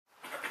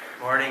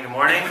Morning, good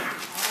morning.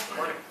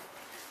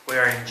 We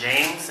are in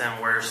James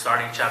and we're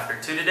starting chapter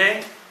 2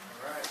 today.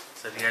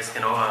 So if you guys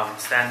can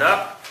stand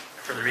up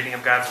for the reading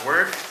of God's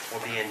Word,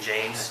 we'll be in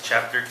James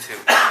chapter 2.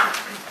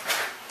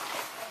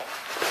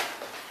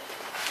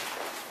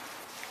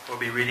 We'll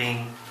be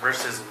reading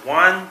verses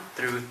 1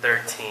 through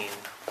 13.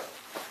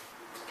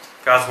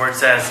 God's Word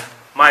says,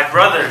 "My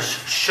brothers,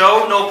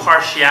 show no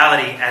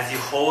partiality as you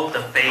hold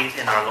the faith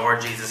in our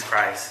Lord Jesus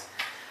Christ,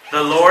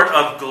 the Lord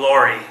of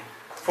glory.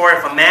 For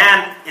if a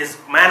man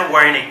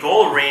wearing a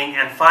gold ring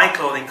and fine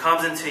clothing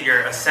comes into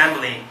your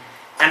assembly,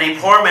 and a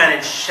poor man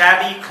in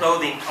shabby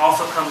clothing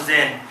also comes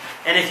in,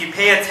 and if you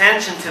pay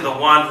attention to the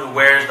one who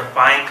wears the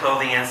fine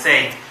clothing and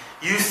say,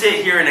 'You sit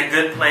here in a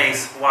good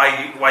place,'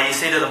 while you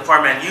say to the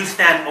poor man, 'You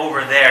stand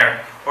over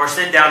there,' or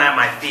 'Sit down at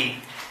my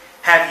feet,'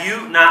 have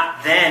you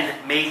not then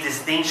made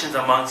distinctions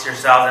amongst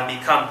yourselves and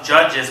become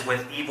judges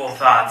with evil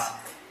thoughts?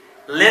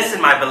 Listen,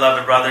 my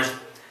beloved brothers,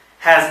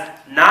 has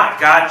not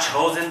God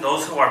chosen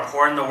those who are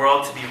poor in the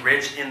world to be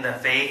rich in the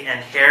faith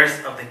and heirs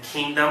of the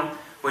kingdom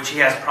which he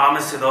has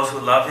promised to those who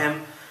love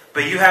him?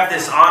 But you have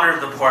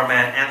dishonored the poor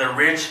man and the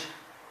rich,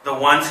 the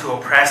ones who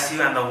oppress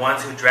you and the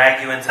ones who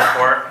drag you into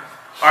court.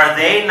 Are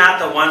they not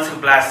the ones who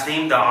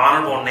blaspheme the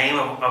honorable name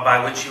by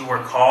which you were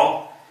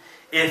called?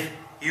 If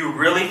you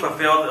really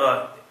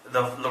fulfill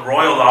the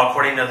royal law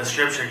according to the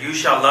scripture, 'You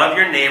shall love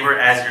your neighbor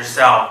as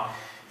yourself,'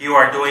 you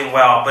are doing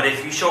well. But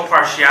if you show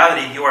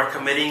partiality, you are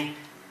committing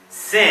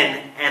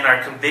sin and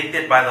are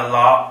convicted by the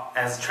law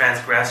as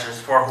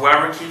transgressors. For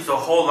whoever keeps the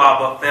whole law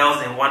but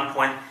fails in one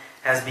point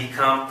has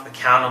become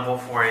accountable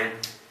for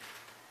it.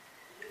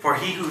 For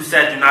he who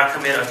said, 'Do not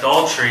commit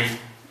adultery,'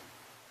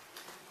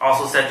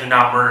 also said, 'Do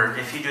not murder.'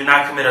 If you do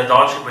not commit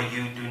adultery but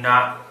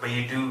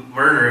you do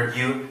murder,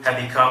 you have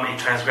become a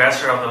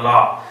transgressor of the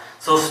law.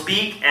 So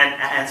speak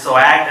and so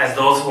act as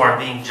those who are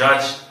being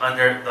judged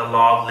under the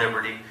law of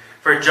liberty.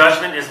 For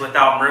judgment is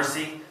without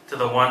mercy to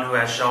the one who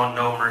has shown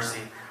no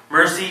mercy.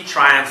 Mercy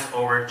triumphs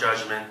over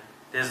judgment."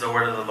 This is the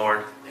word of the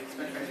Lord.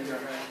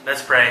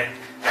 Let's pray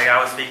that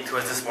God will speak to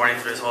us this morning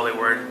through his holy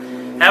word.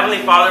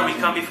 Heavenly Father, we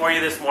come before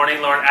you this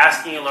morning, Lord,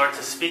 asking you, Lord,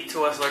 to speak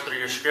to us, Lord, through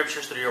your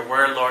scriptures, through your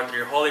word, Lord, through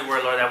your holy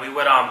word, Lord, that we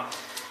would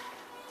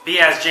be,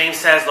 as James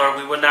says, Lord,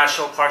 we would not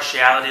show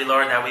partiality,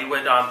 Lord, that we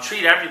would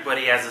treat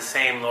everybody as the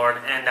same,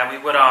 Lord, and that we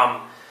would,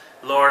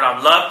 Lord,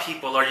 love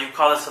people, Lord. You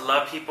call us to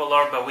love people,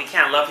 Lord, but we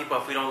can't love people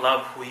if we don't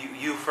love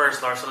you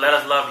first, Lord. So let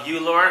us love you,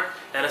 Lord.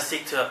 Let us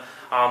seek to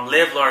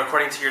live, Lord,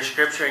 according to your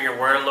scripture and your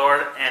word,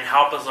 Lord, and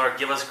help us, Lord.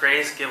 Give us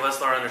grace, give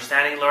us, Lord,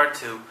 understanding, Lord,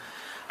 to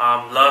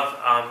love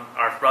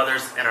our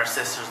brothers and our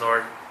sisters,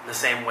 Lord, in the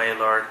same way,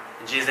 Lord.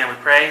 In Jesus' name we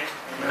pray.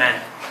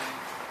 Amen.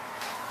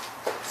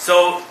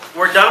 So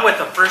we're done with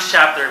the first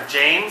chapter of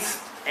James,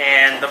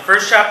 and the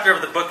first chapter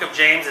of the book of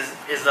James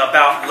is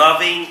about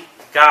loving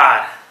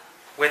God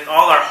with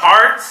all our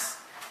hearts,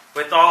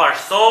 with all our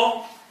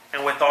soul,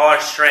 and with all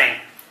our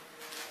strength.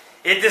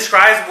 It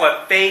describes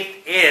what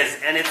faith is,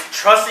 and it's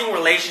trusting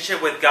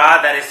relationship with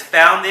God that is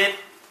foundational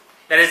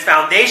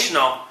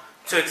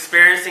to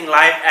experiencing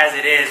life as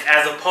it is,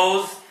 as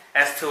opposed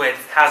as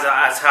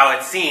how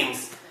it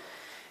seems.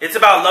 It's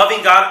about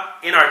loving God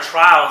in our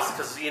trials,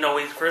 because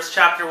first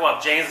chapter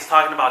of James is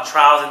talking about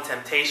trials and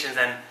temptations,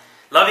 and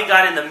loving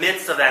God in the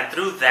midst of that,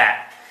 through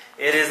that.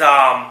 It is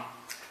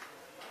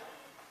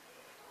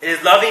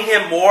loving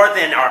Him more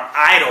than our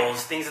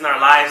idols, things in our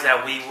lives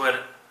that we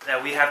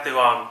have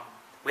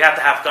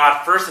to have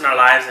God first in our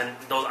lives, and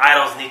those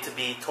idols need to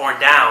be torn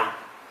down.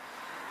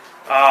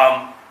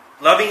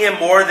 Loving Him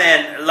more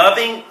than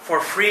loving for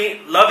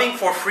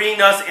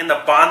freeing us in the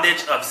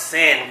bondage of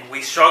sin.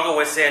 We struggle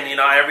with sin.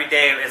 Every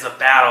day is a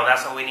battle.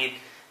 That's why we need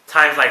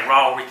times like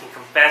Raw where we can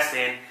confess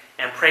sin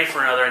and pray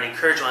for another and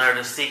encourage one another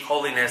to seek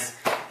holiness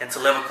and to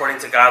live according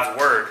to God's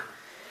word.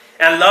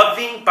 And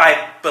loving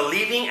by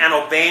believing and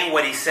obeying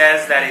what He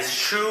says that is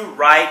true,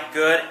 right,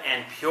 good,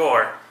 and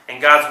pure. And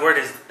God's word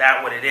is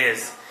that what it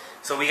is.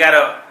 So we got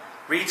to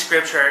read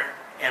scripture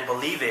and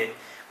believe it.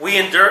 We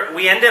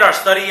ended our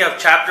study of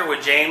chapter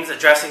with James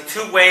addressing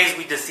two ways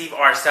we deceive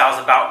ourselves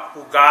about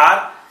who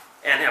God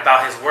and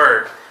about His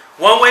word.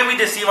 One way we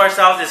deceive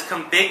ourselves is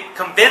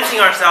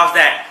convincing ourselves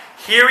that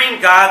hearing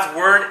God's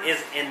word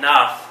is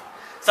enough.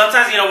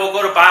 Sometimes, we'll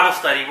go to Bible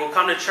study, we'll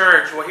come to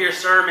church, we'll hear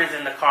sermons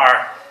in the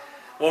car,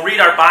 we'll read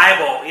our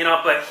Bible,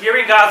 but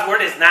hearing God's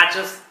word is not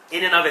just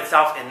in and of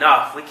itself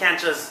enough. We can't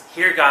just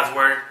hear God's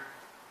word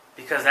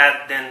because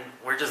then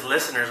we're just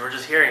listeners, we're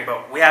just hearing,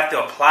 but we have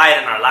to apply it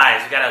in our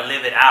lives. We got to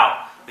live it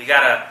out. We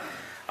got to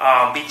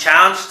be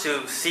challenged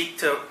to seek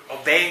to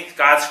obey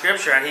God's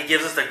scripture, and He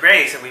gives us the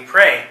grace, and we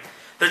pray.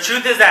 The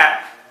truth is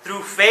that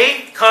through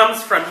faith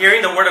comes from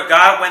hearing the word of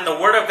God. When the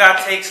word of God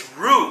takes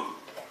root,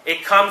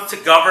 it comes to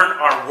govern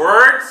our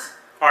words,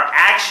 our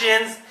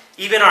actions,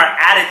 even our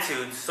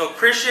attitudes. So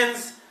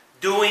Christians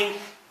doing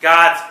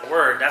God's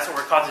word. That's what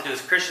we're called to do,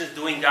 is Christians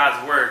doing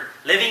God's word.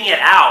 Living it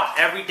out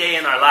every day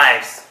in our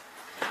lives.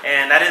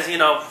 And that is,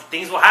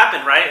 things will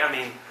happen, right?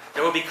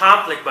 There will be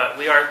conflict, but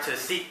we are to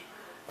seek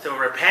to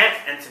repent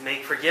and to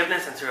make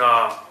forgiveness and to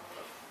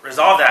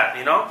resolve that,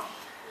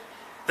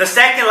 The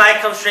second lie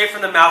comes straight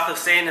from the mouth of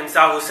Satan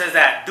himself, who says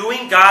that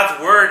doing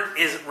God's word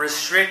is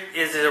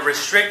a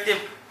restrictive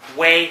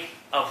way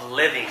of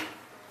living.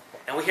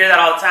 And we hear that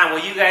all the time.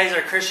 Well, you guys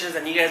are Christians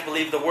and you guys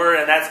believe the word,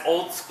 and that's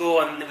old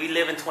school, and we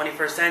live in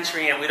 21st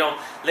century and we don't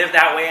live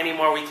that way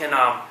anymore. We can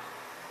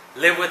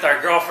live with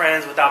our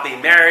girlfriends without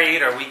being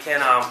married, or we can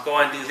go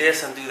and do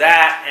this and do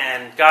that,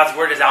 and God's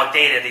word is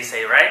outdated, they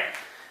say, right?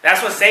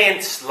 That's what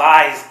Satan's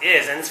lies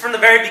is, and it's from the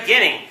very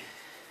beginning.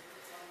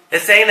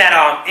 It's saying that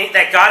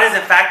that God is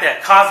in fact a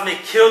cosmic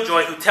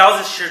killjoy who tells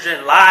his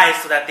children lies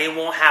so that they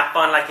won't have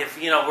fun. Like if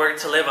we're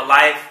to live a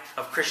life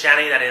of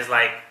Christianity that is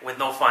like with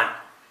no fun,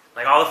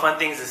 like all the fun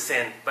things is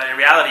sin. But in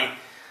reality,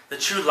 the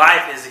true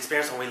life is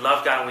experienced when we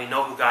love God and we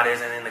know who God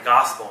is, and in the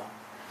gospel.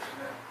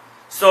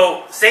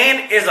 So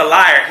Satan is a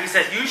liar. He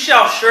says, "You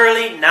shall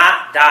surely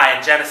not die,"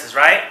 in Genesis,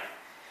 right?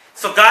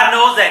 So God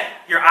knows that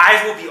your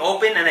eyes will be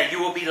open and that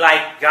you will be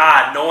like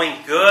God,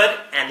 knowing good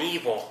and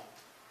evil.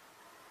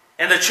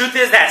 And the truth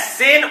is that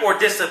sin or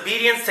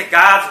disobedience to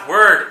God's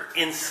word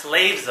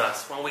enslaves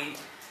us. When we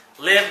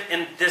live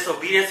in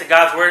disobedience to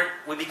God's word,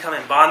 we become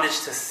in bondage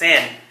to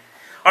sin.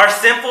 Our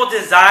sinful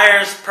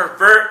desires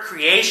pervert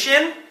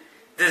creation,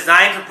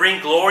 designed to bring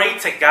glory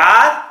to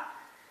God,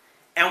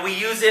 and we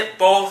use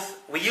both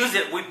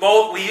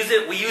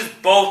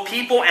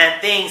people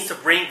and things to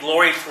bring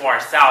glory to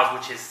ourselves,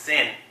 which is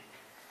sin.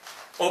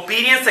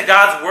 Obedience to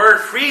God's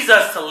word frees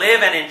us to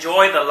live and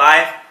enjoy the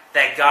life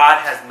that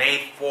God has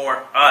made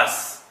for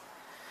us.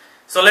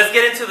 So let's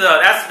get into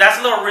that's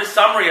a little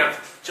summary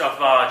of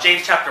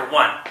James chapter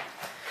 1.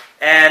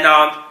 And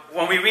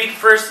when we read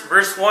first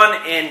verse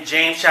 1 in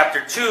James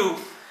chapter 2,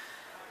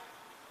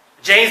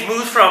 James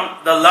moves from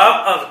the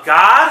love of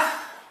God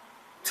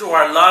to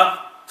our love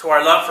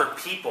for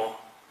people.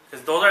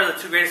 Because those are the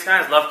two greatest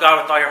kinds. Love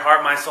God with all your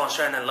heart, mind, soul, and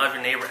strength, and love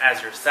your neighbor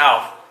as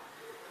yourself.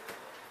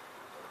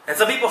 And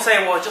some people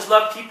say, well, just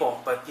love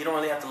people, but you don't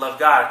really have to love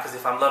God, because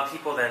if I love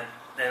people, then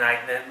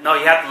no,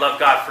 you have to love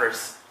God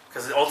first,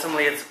 because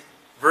ultimately it's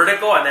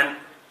vertical and then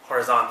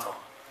horizontal.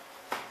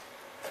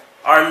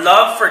 Our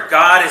love for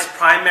God is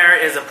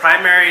a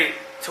primary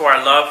to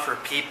our love for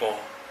people.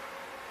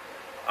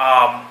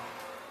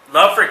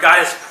 Love for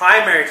God is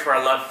primary to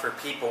our love for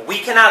people. We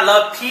cannot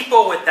love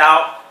people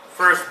without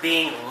first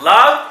being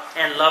loved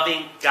and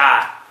loving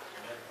God.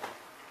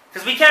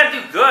 Because we can't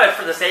do good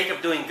for the sake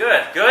of doing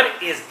good. Good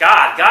is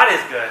God. God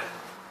is good.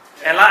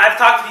 And I've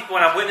talked to people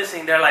when I'm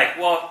witnessing, they're like,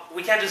 well,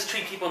 we can't just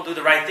treat people and do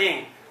the right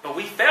thing. But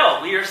we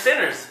failed. We are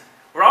sinners.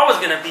 We're always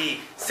going to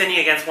be sinning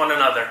against one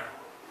another.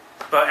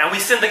 And we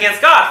sinned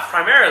against God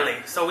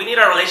primarily. So we need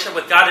our relationship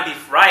with God to be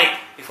right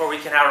before we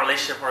can have a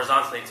relationship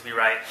horizontally to be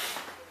right.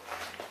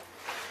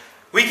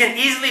 We can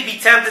easily be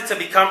tempted to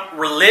become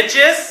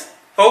religious,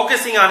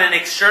 focusing on an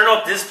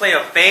external display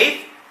of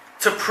faith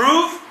to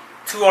prove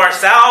to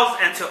ourselves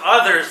and to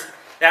others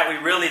that we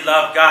really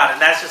love God.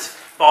 And that's just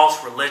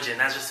false religion.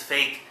 That's just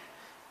fake,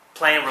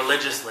 plain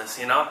religiousness,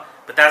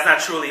 But that's not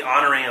truly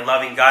honoring and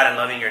loving God and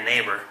loving your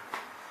neighbor.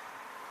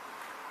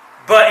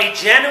 But a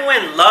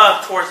genuine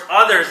love towards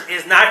others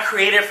is not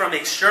created from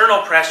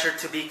external pressure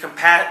to be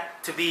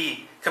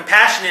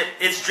compassionate.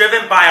 It's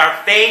driven by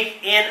our faith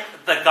in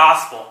the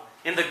gospel,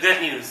 in the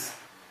good news.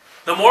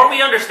 The more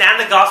we understand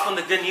the gospel and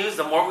the good news,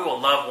 the more we will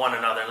love one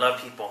another,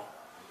 love people.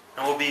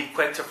 And we'll be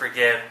quick to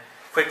forgive,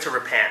 quick to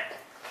repent.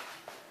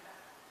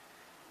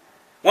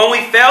 When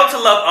we fail to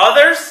love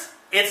others,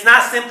 it's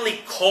not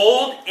simply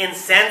cold,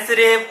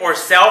 insensitive, or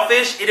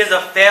selfish. It is a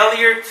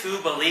failure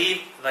to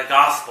believe the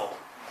gospel.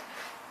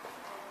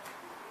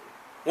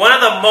 One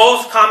of the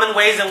most common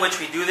ways in which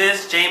we do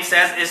this, James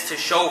says, is to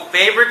show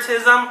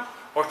favoritism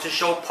or to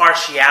show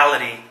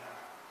partiality.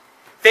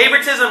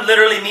 Favoritism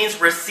literally means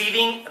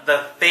receiving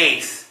the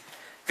face.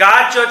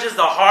 God judges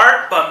the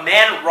heart, but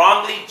men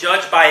wrongly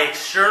judge by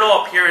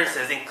external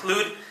appearances,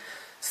 include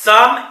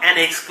some and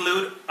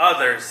exclude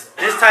others.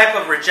 This type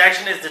of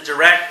rejection is the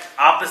direct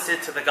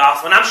opposite to the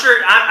gospel. And I'm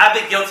sure I've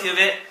been guilty of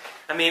it.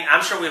 I mean,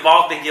 I'm sure we've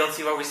all been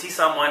guilty where we see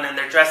someone and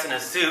they're dressed in a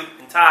suit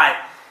and tie,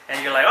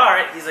 and you're like, all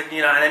right, he's like,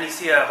 and then you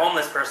see a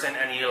homeless person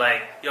and you're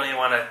like, you don't even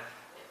want to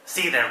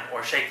see them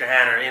or shake their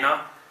hand or,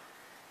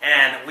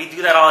 And we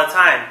do that all the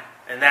time.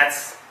 And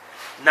that's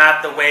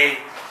not the way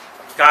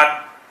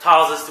God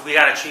tells us we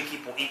got to treat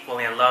people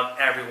equally and love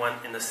everyone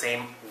in the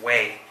same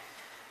way.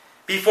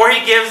 Before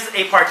he gives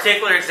a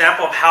particular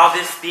example of how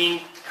this is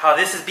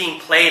being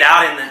played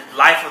out in the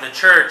life of the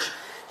church,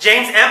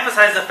 James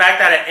emphasizes the fact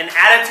that an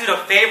attitude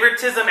of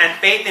favoritism and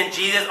faith in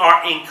Jesus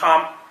are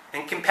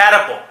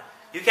incompatible.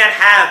 You can't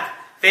have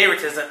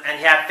favoritism and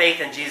have faith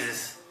in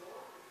Jesus.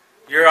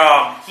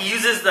 He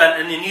uses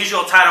an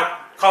unusual title,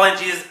 calling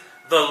Jesus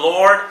the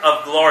Lord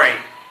of Glory.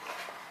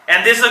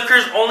 And this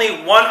occurs only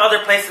one other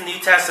place in the New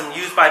Testament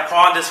used by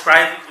Paul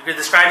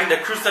describing the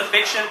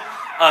crucifixion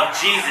of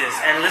Jesus.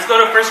 And let's go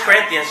to 1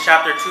 Corinthians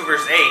chapter 2,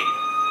 verse 8.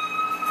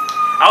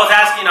 I was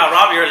asking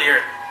Robbie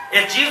earlier,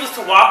 if Jesus was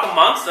to walk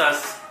amongst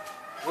us,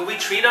 will we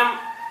treat him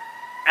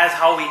as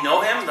how we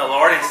know him, the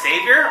Lord and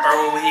Savior, or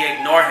will we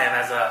ignore him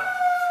as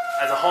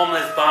as a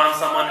homeless bum,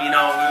 someone, we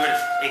would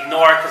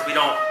ignore because we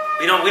don't,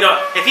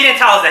 if he didn't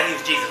tell us that he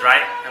was Jesus,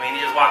 right? I mean,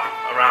 he just walked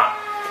around.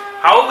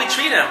 How would we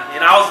treat him?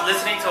 I was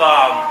listening to,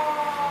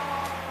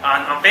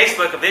 on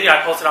Facebook, a video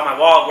I posted on my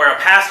wall where a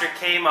pastor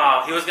came,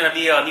 he was going to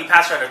be a new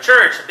pastor at a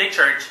church, a big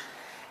church,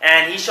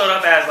 and he showed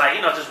up as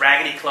just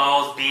raggedy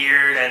clothes,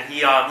 beard, and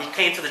he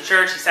came to the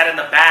church, he sat in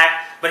the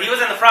back, but he was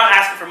in the front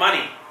asking for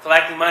money,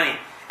 collecting money.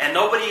 And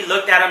nobody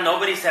looked at him,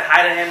 nobody said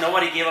hi to him,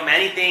 nobody gave him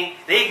anything.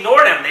 They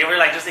ignored him. They were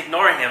just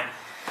ignoring him.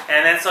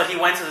 And then so he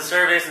went to the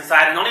service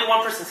inside, and only one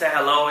person said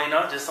hello,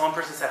 just one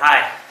person said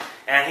hi.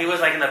 And he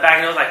was in the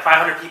back, and there was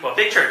 500 people, a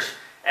big church.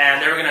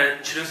 And they were going to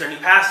introduce their new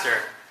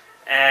pastor.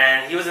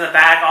 And he was in the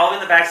back, all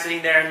in the back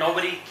sitting there.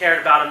 Nobody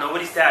cared about him.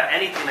 Nobody said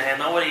anything to him.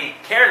 Nobody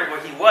cared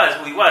what he was,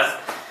 who he was.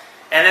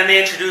 And then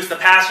they introduced the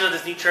pastor of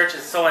this new church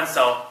is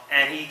so-and-so.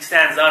 And he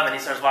stands up and he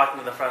starts walking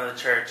to the front of the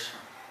church.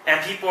 And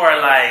people are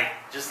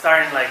just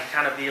starting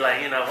kind of be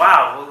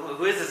wow,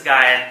 who is this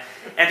guy?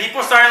 And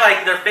people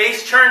started their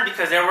face turned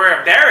because they were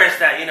embarrassed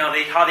that,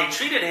 how they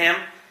treated him.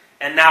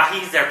 And now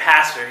he's their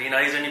pastor. He's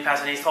their new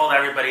pastor. And he's told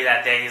everybody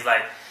that day, he's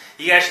like,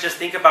 you guys should just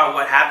think about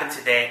what happened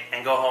today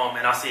and go home,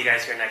 and I'll see you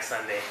guys here next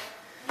Sunday.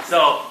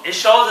 So it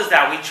shows us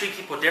that we treat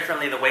people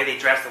differently, the way they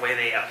dress, the way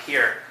they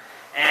appear.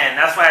 And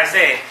that's why I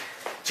say,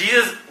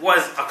 Jesus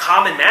was a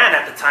common man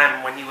at the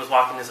time when he was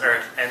walking this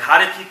earth. And how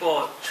did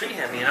people treat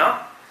him,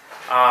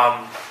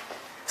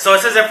 So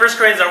it says in 1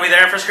 Corinthians, are we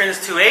there in 1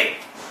 Corinthians 2:8?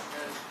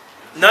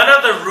 None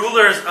of the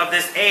rulers of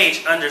this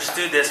age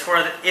understood this,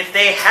 for if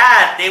they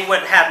had, they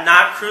would have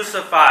not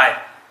crucified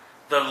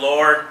the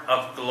Lord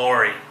of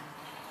glory.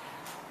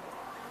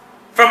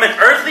 From an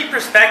earthly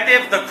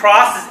perspective, the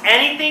cross is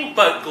anything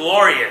but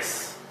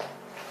glorious.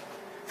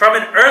 From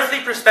an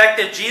earthly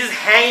perspective, Jesus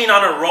hanging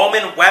on a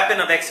Roman weapon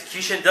of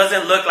execution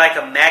doesn't look like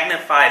a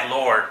magnified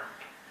Lord,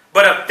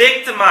 but a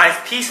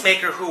victimized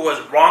peacemaker who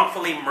was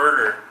wrongfully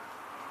murdered.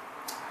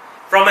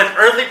 From an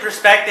earthly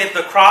perspective,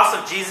 the cross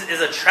of Jesus is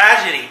a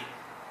tragedy,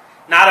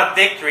 not a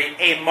victory,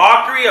 a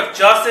mockery of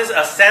justice,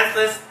 a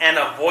senseless and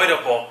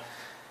avoidable.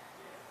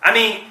 I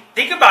mean,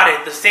 think about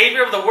it. The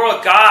Savior of the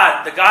world,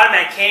 God, the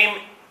God-man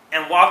came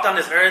and walked on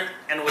this earth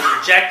and was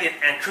rejected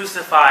and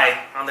crucified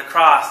on the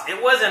cross.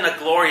 It wasn't a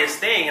glorious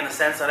thing in the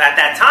sense of at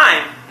that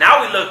time.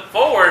 Now we look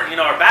forward,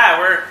 or back.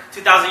 We're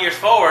 2,000 years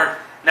forward.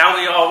 Now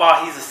we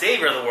wow, he's the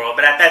Savior of the world.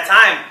 But at that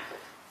time,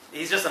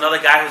 he's just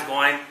another guy who's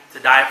going to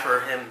die for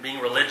him being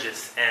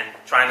religious and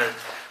trying to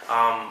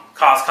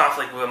cause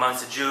conflict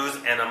amongst the Jews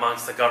and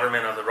amongst the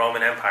government of the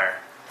Roman Empire.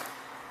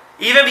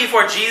 Even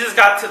before Jesus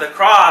got to the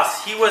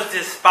cross, he was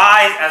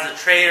despised as a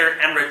traitor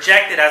and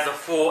rejected as a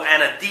fool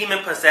and a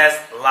demon-possessed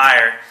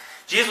liar.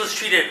 Jesus was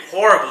treated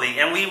horribly.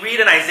 And we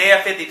read in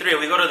Isaiah 53,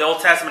 we go to the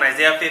Old Testament,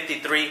 Isaiah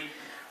 53,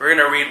 we're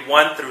going to read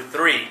 1 through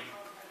 3.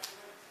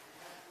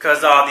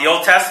 Because the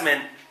Old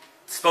Testament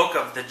spoke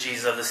of the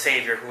Jesus, of the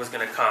Savior who was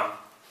going to come.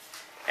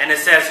 And it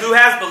says, who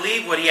has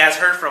believed what he has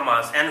heard from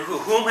us, and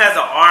whom has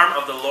the arm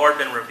of the Lord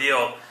been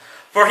revealed?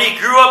 For he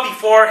grew up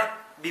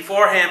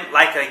before him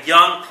like a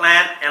young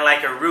plant and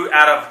like a root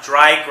out of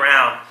dry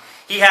ground.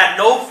 He had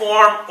no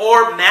form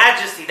or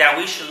majesty that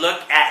we should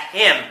look at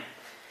him,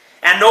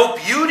 and no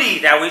beauty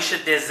that we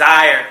should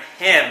desire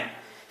him.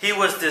 He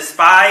was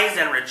despised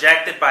and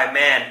rejected by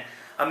men,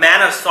 a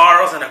man of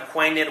sorrows and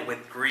acquainted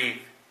with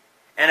grief.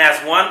 And as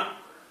one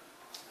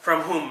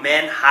from whom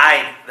men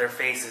hide their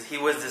faces, he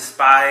was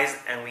despised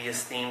and we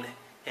esteemed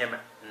him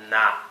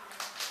not.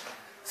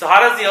 So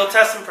how does the Old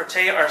Testament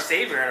portray our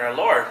Savior and our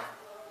Lord?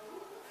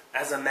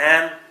 As a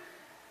man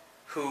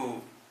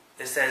who,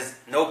 it says,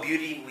 no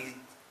beauty we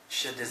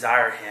should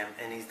desire him,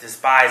 and he's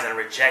despised and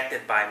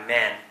rejected by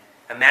men,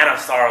 a man of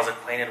sorrows,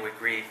 acquainted with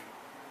grief,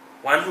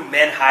 one whom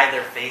men hide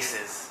their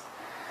faces.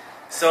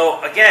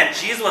 So again,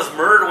 Jesus was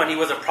murdered when he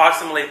was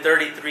approximately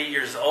 33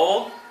 years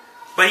old,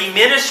 but he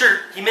ministered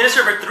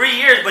for 3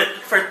 years, but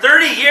for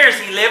 30 years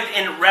he lived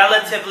in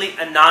relatively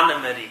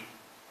anonymity.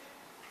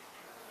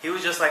 He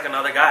was just like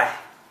another guy.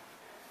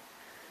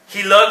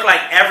 He looked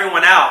like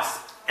everyone else.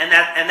 And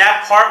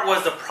that part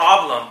was the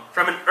problem.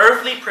 From an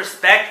earthly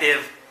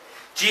perspective,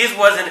 Jesus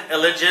was an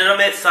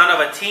illegitimate son of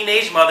a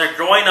teenage mother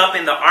growing up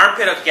in the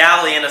armpit of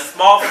Galilee in a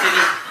small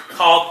city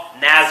called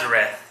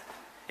Nazareth.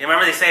 You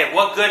remember they say,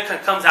 what good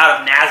comes out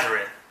of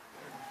Nazareth?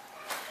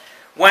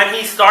 When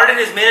he started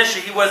his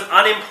ministry, he was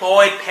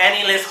unemployed,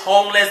 penniless,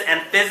 homeless,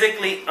 and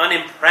physically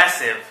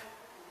unimpressive.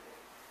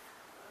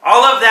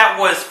 All of that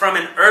was from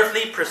an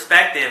earthly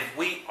perspective.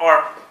 We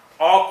are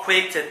all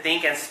quick to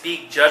think and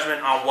speak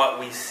judgment on what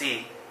we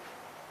see.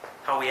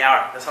 How we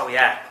are. That's how we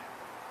act.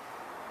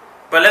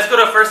 But let's go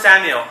to 1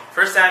 Samuel.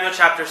 1 Samuel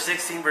chapter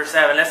 16, verse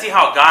 7. Let's see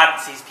how God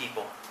sees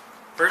people.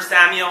 1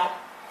 Samuel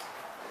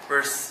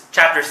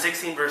chapter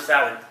 16, verse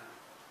 7.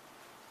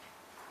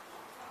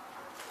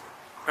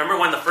 Remember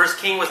when the first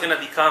king was going to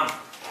become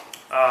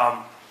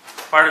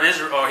part of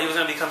Israel, or he was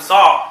going to become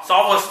Saul.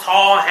 Saul was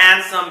tall,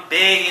 handsome,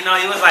 big, he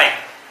was like,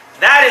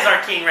 that is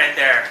our king right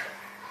there.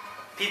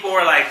 People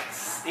were like,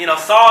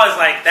 Saul is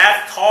like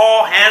that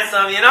tall,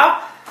 handsome,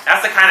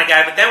 that's the kind of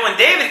guy. But then when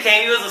David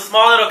came, he was a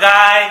small little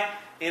guy,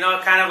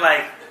 kind of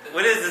like,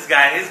 what is this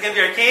guy? He's going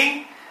to be our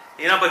king?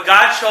 But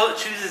God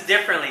chooses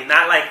differently,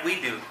 not like we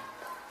do.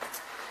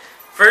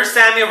 1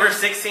 Samuel verse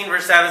 16,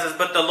 verse 7 says,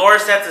 "But the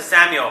Lord said to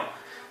Samuel,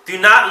 do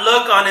not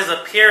look on his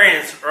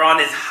appearance or on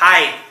his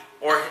height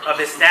or of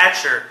his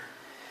stature,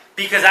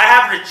 because I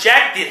have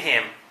rejected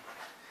him.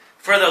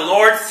 For the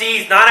Lord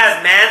sees not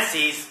as man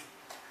sees.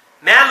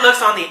 Man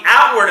looks on the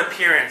outward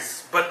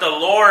appearance, but the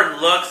Lord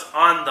looks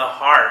on the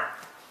heart."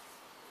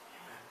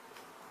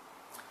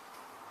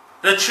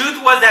 The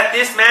truth was that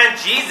this man,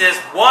 Jesus,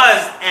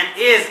 was and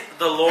is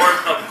the Lord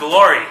of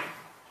glory.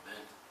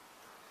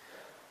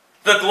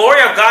 The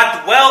glory of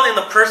God dwelled in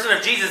the person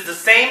of Jesus. The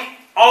same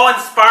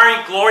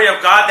awe-inspiring glory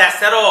of God that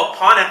settled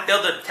upon and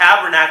filled the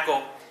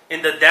tabernacle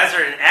in the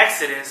desert in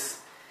Exodus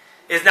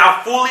is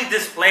now fully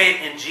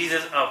displayed in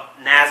Jesus of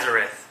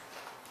Nazareth.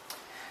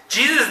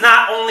 Jesus is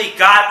not only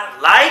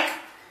God-like,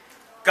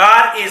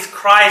 God is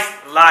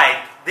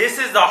Christ-like. This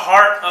is the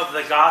heart of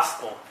the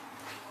gospel.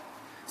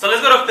 So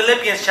let's go to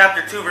Philippians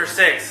chapter 2, verse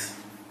 6.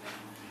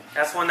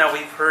 That's one that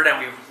we've heard and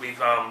we've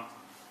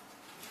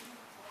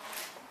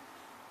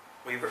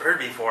heard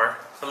before.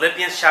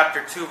 Philippians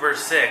chapter 2,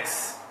 verse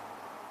 6.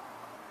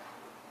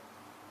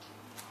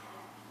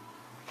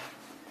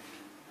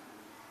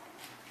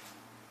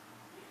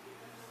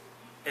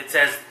 It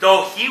says,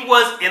 "Though he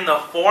was in the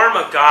form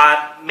of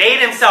God, made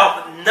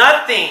himself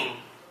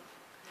nothing,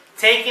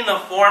 taking the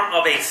form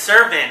of a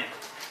servant,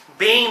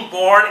 being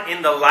born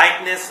in the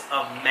likeness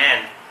of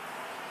men."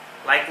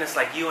 Likeness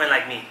like you and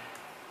like me.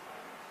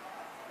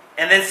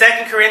 And then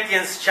 2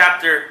 Corinthians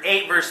chapter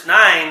 8, verse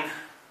 9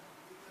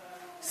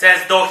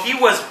 says, "Though he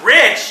was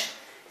rich,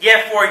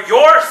 yet for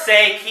your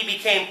sake he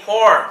became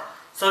poor,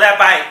 so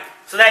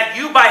that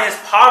you by his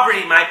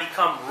poverty might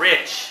become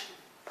rich."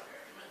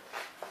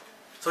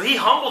 So he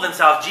humbled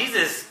himself.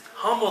 Jesus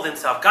humbled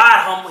himself. God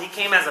humbled. He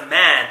came as a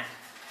man.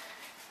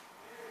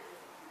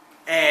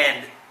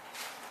 And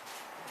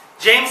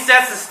James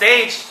sets the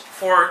stage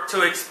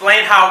to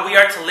explain how we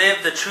are to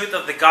live the truth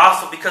of the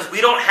gospel, because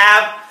we don't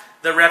have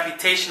the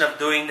reputation of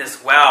doing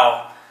this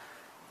well.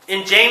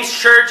 In James'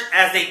 church,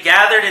 as they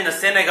gathered in the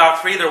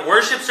synagogue for either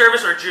worship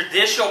service or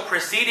judicial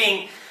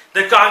proceeding,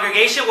 the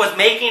congregation was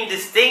making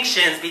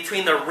distinctions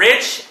between the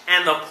rich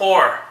and the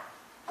poor,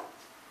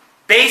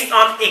 based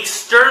on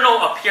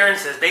external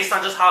appearances, based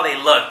on just how they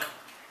look.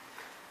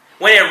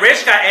 When a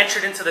rich guy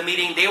entered into the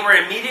meeting, they were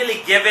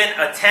immediately given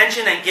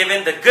attention and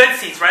given the good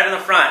seats right in the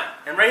front.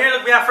 And right here,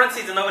 look, we have front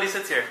seats and nobody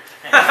sits here.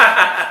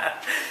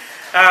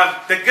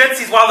 The good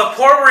seats, while the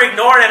poor were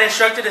ignored and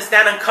instructed to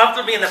stand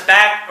uncomfortably in the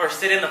back or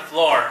sit in the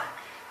floor.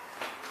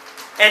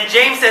 And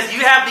James says,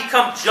 "You have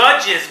become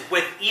judges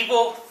with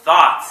evil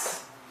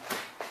thoughts."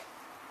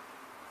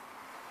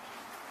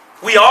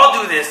 We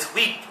all do this.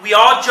 We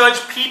all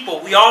judge people.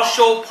 We all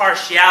show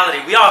partiality.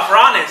 If we're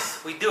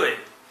honest, we do it.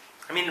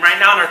 I mean, right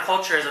now in our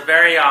culture is a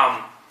very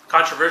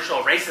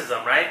controversial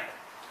racism, right?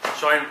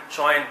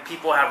 Showing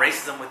people have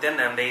racism within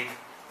them.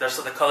 They're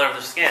the color of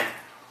their skin.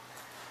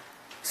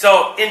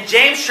 So in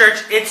James' church,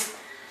 it's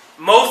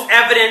most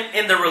evident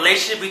in the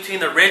relationship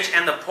between the rich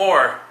and the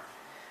poor.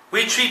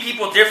 We treat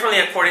people differently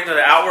according to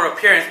their outward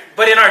appearance.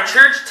 But in our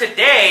church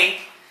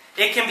today,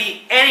 it can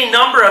be any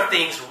number of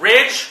things: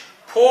 rich,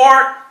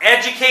 poor,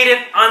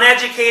 educated,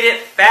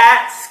 uneducated,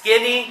 fat,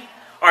 skinny,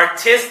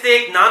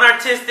 artistic,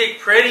 non-artistic,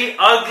 pretty,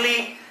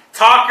 ugly,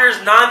 talkers,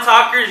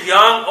 non-talkers,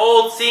 young,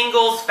 old,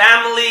 singles,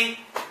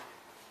 family.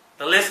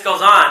 The list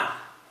goes on.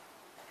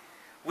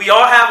 We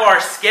all have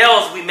our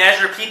scales we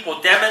measure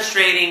people,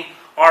 demonstrating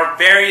our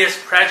various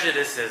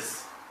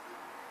prejudices.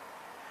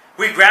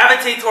 We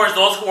gravitate towards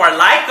those who are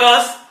like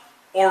us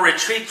or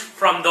retreat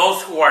from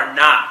those who are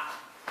not.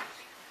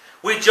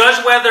 We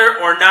judge whether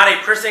or not a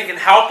person can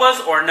help us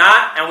or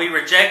not, and we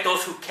reject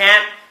those who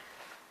can't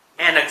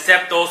and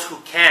accept those who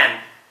can.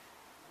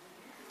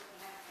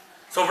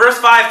 So verse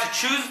 5,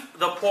 to choose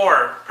the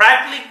poor.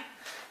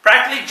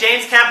 Practically,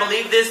 James can't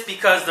believe this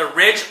because the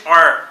rich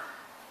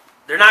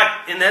they're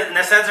not, in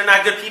a sense, they're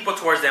not good people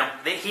towards them.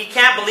 He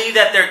can't believe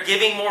that they're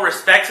giving more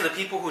respect to the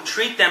people who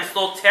treat them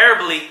so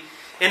terribly,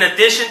 in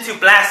addition to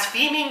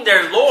blaspheming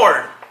their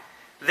Lord.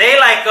 They,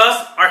 like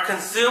us, are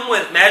consumed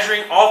with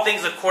measuring all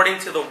things according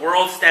to the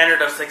world's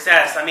standard of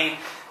success. I mean,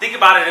 think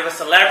about it. If a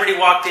celebrity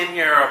walked in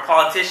here, or a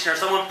politician, or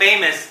someone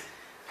famous,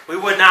 we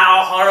would not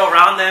all huddle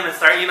around them and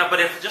start, but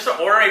if just an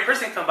ordinary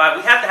person come by,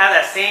 we have to have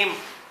that same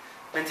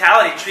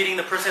mentality, treating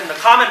the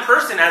common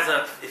person, as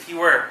if you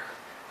were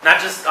not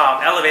just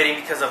elevating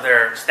because of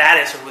their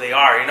status or who they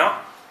are,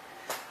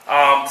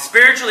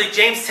 Spiritually,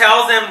 James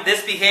tells them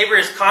this behavior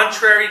is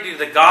contrary to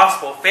the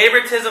gospel.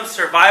 Favoritism,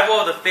 survival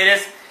of the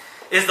fittest,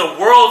 is the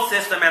world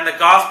system, and the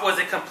gospel is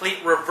a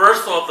complete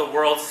reversal of the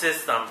world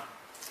system.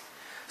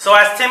 So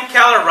as Tim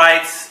Keller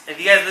writes, if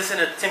you guys listen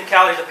to Tim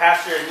Keller, he's a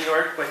pastor in New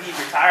York, but he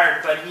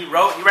retired, but he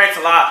writes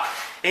a lot.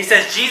 And he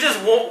says, Jesus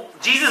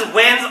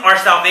wins our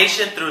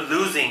salvation through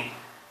losing.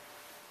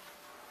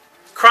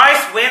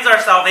 Christ wins our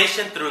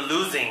salvation through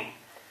losing.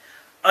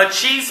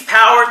 Achieves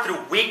power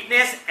through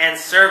weakness and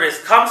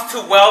service. Comes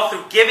to wealth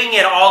through giving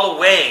it all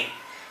away.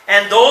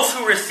 And those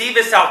who receive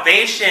his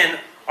salvation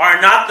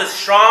are not the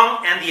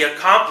strong and the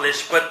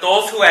accomplished, but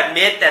those who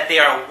admit that they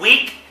are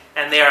weak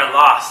and they are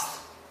lost.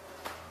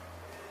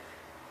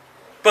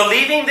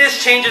 Believing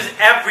this changes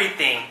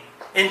everything.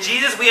 In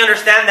Jesus, we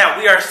understand that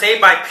we are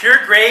saved by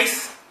pure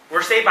grace.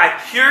 We're saved by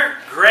pure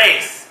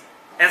grace.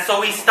 And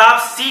so we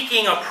stop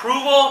seeking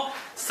approval,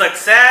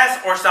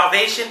 success, or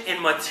salvation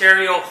in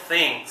material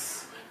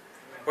things.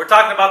 We're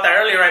talking about that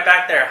earlier right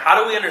back there.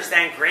 How do we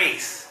understand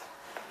grace?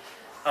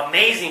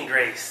 Amazing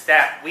grace,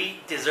 that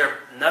we deserve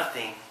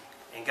nothing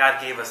and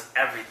God gave us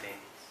everything.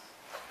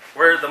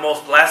 We're the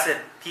most blessed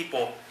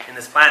people in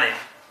this planet.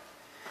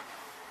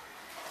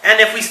 And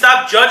if we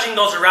stop judging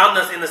those around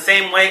us in the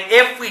same way,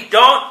 if we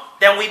don't,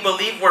 then we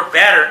believe we're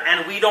better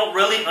and we don't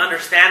really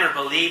understand or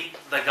believe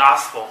the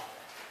gospel.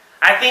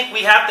 I think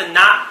we have to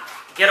not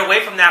get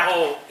away from that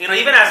whole,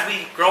 even as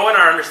we grow in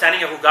our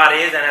understanding of who God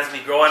is and as we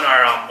grow in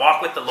our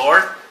walk with the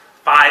Lord,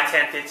 5,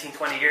 10, 15,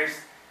 20 years,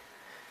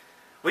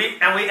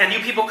 and new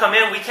people come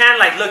in, we can't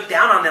look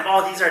down on them.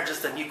 Oh, these are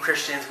just the new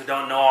Christians who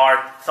don't know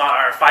our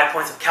 5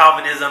 points of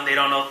Calvinism. They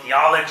don't know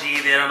theology.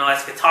 They don't know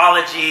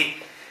eschatology.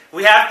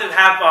 We have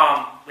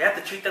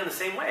to treat them the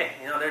same way.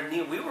 They're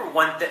new. We were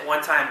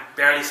one time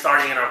barely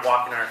starting in our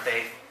walk in our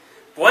faith.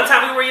 One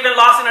time we were even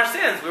lost in our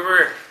sins. We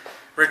were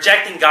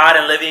rejecting God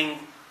and living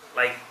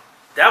like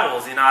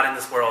devils, out in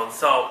this world.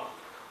 So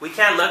we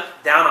can't look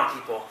down on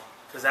people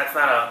because that's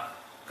not a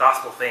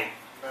gospel thing.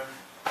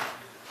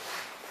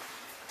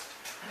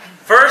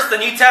 First, the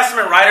New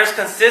Testament writers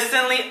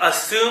consistently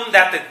assume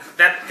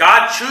that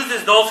God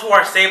chooses those who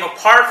are saved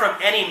apart from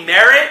any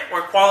merit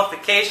or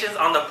qualifications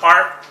on the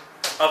part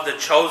of the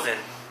chosen.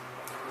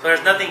 So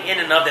there's nothing in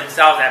and of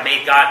themselves that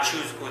made God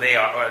choose who they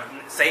are, or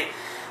say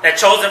that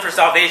chose them for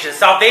salvation.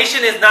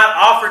 Salvation is not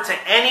offered to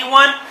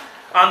anyone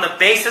on the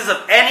basis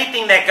of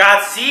anything that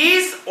God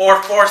sees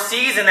or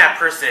foresees in that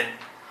person.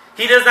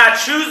 He does not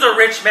choose a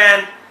rich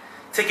man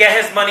to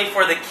get his money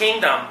for the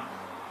kingdom.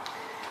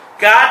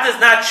 God does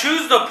not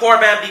choose the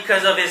poor man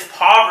because of his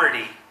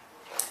poverty.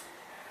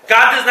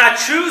 God does not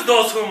choose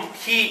those whom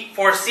he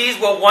foresees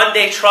will one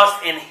day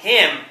trust in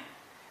him,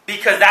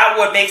 because that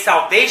would make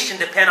salvation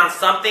depend on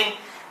something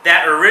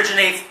that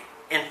originates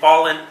in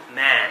fallen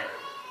man.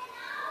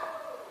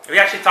 We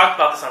actually talked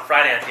about this on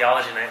Friday on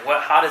Theology Night.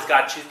 How does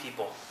God choose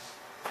people?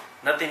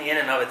 Nothing in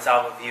and of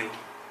itself of you.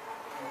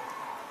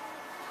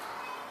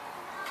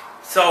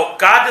 So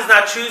God does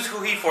not choose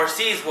who he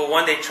foresees will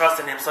one day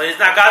trust in him. So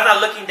God's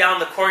not looking down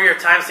the courier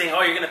of time saying,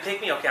 oh, you're going to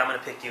pick me? Okay, I'm going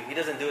to pick you. He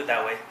doesn't do it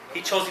that way.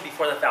 He chose you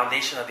before the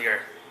foundation of the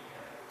earth.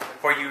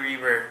 Before you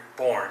were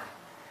born.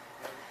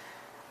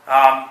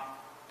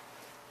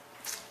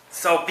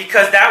 So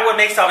because that would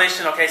make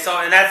salvation, okay, so,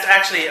 and that's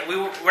actually,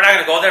 we're not going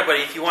to go there, but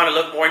if you want to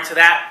look more into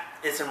that,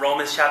 it's in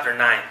Romans chapter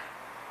 9.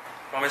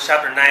 Romans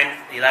chapter 9,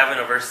 11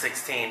 or verse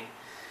 16.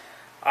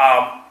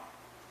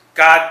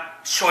 God's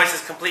choice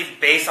is completely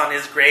based on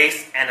his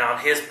grace and on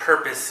his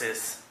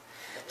purposes.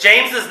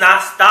 James does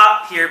not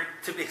stop here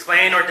to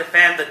explain or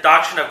defend the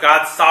doctrine of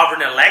God's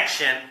sovereign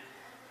election.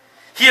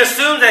 He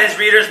assumes that his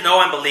readers know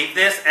and believe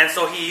this, and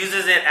so he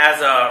uses it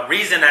as a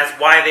reason as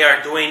why they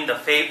are doing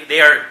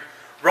they are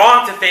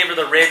wrong to favor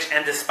the rich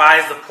and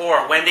despise the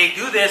poor. When they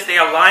do this, they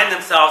align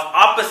themselves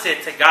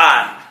opposite to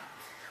God,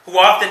 who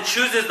often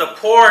chooses the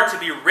poor to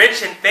be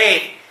rich in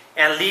faith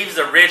and leaves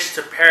the rich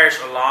to perish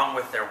along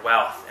with their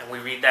wealth. And we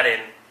read that in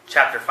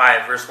chapter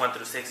 5, verse 1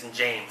 through 6 in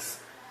James.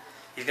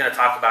 He's going to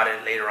talk about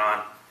it later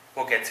on.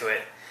 We'll get to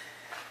it.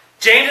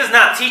 James is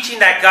not teaching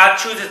that God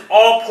chooses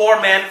all poor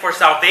men for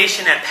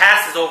salvation and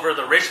passes over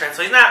the rich men.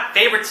 So he's not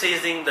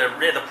favoritizing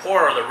the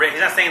poor or the rich.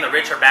 He's not saying the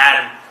rich are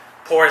bad and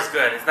poor is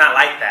good. It's not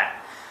like that.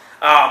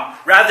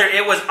 Rather,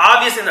 it was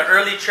obvious in the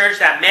early church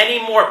that many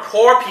more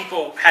poor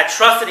people had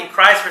trusted in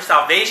Christ for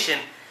salvation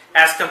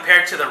as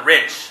compared to the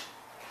rich.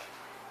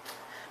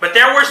 But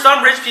there were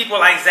some rich people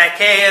like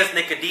Zacchaeus,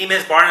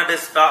 Nicodemus,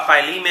 Barnabas,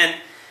 Philemon,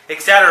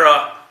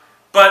 etc.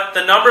 But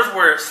the numbers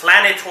were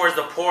slanted towards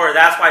the poor.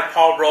 That's why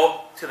Paul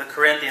wrote to the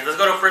Corinthians. Let's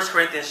go to 1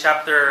 Corinthians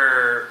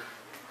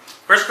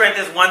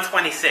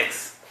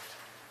 1:26.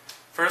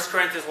 1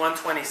 Corinthians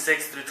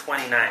 1:26 through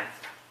 29.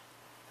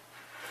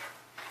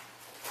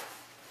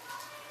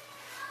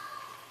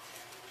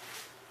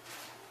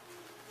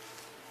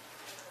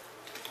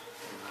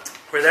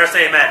 We're there,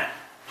 say amen.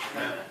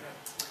 Amen.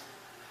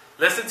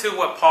 Listen to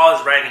what Paul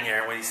is writing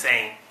here, what he's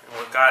saying, and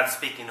what God's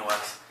speaking to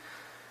us.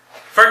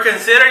 For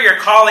consider your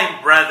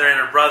calling, brethren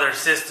or brothers,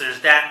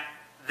 sisters, that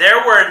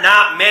there were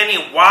not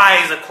many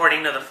wise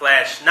according to the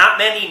flesh, not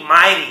many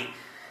mighty,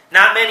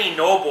 not many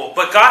noble,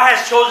 but God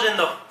has chosen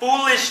the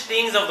foolish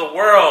things of the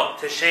world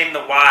to shame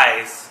the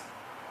wise.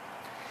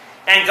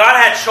 And God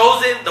had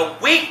chosen the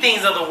weak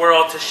things of the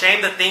world to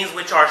shame the things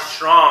which are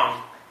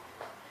strong,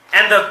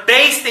 and the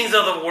base things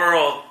of the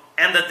world,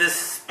 and the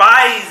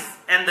despised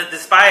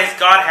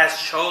God has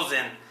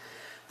chosen,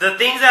 the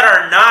things that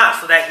are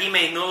not, so that he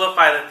may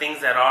nullify the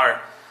things that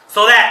are,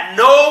 so that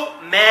no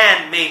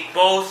man may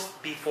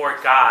boast before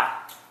God.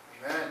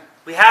 Amen.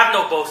 We have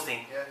no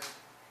boasting. Yes.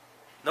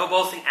 No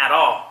boasting at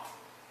all.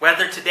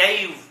 Whether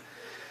today you've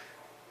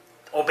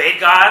obeyed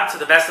God to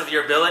the best of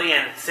your ability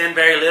and sinned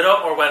very little,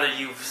 or whether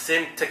you've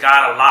sinned to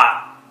God a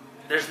lot.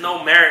 There's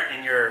no merit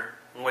in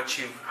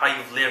how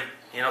you've lived,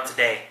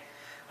 today.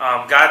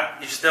 God,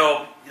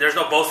 there's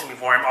no boasting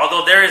before Him.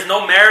 Although there is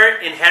no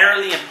merit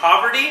inherently in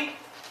poverty,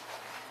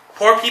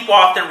 poor people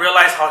often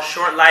realize how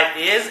short life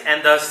is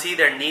and thus see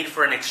their need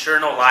for an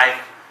external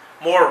life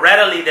more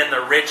readily than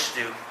the rich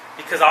do.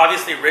 Because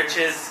obviously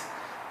riches,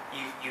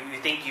 you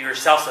think you're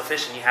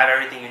self-sufficient, you have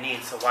everything you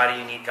need, so why do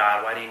you need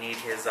God? Why do you need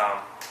His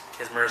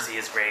mercy,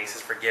 His grace,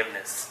 His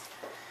forgiveness?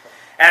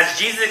 As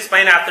Jesus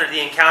explained after the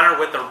encounter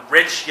with the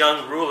rich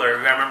young ruler, you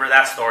remember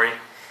that story,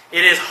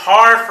 it is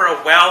hard for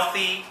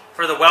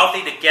the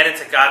wealthy to get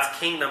into God's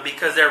kingdom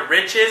because their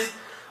riches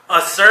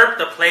usurp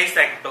the place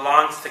that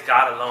belongs to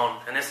God alone.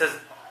 And it says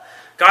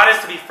God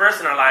is to be first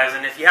in our lives,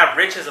 and if you have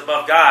riches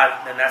above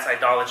God, then that's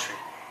idolatry.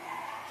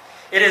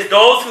 It is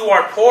those who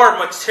are poor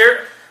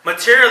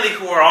materially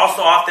who are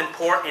also often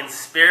poor in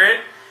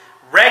spirit,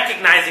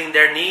 recognizing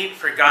their need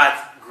for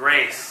God's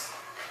grace.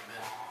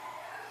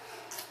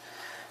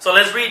 So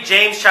let's read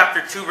James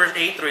chapter 2, verse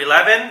 8 through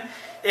 11.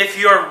 If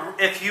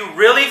you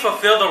really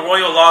fulfill the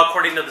royal law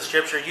according to the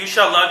Scripture, you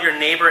shall love your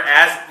neighbor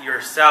as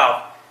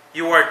yourself.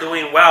 You are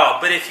doing well.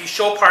 But if you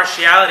show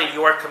partiality,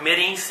 you are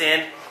committing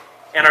sin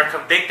and are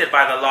convicted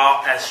by the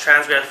law as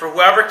transgressors. For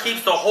whoever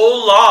keeps the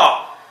whole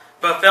law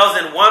but fails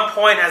in one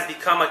point has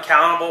become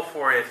accountable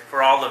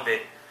for all of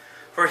it.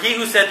 For he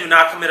who said, do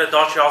not commit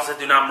adultery, also said,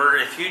 do not murder.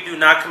 If you do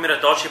not commit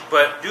adultery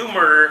but do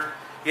murder,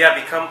 you have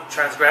become a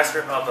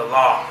transgressor of the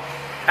law.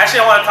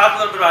 Actually, I want to talk a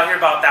little bit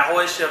about that whole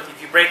issue of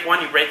if you break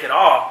one, you break it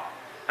all.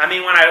 I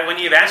mean, when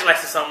you evangelize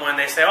to someone,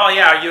 they say, oh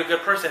yeah, are you a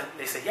good person?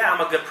 They say, yeah,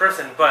 I'm a good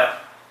person, but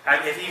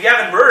if you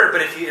haven't murdered,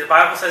 but the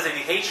Bible says if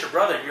you hate your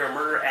brother, you're a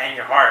murderer in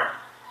your heart.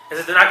 It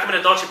says do not commit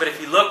adultery, but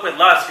if you look with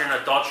lust, you're an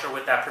adulterer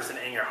with that person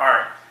in your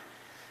heart.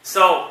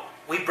 So,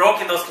 we've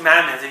broken those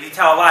commandments. If you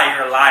tell a lie,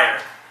 you're a liar.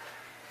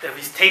 If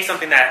you take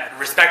something that,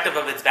 irrespective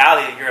of its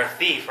value, you're a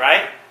thief,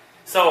 right?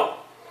 So,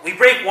 we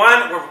break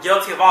one, we're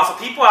guilty of all. So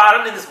people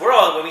out in this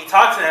world, when we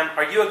talk to them,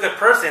 are you a good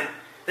person?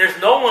 There's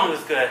no one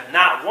who's good.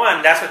 Not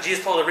one. That's what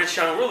Jesus told the rich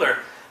young ruler.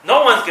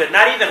 No one's good.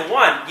 Not even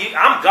one.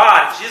 I'm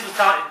God. Jesus was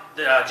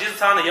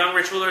telling the young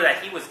rich ruler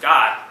that he was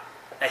God.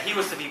 That he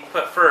was to be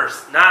put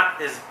first. Not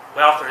his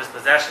wealth or his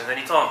possessions. And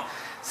he told him,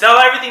 sell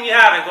everything you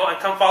have and go and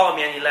come follow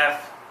me. And he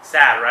left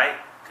sad, right?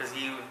 Because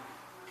he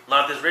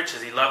loved his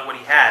riches. He loved what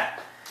he had.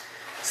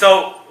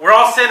 So we're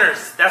all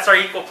sinners. That's our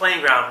equal playing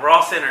ground. We're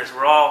all sinners.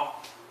 We're all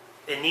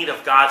in need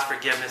of God's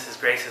forgiveness, His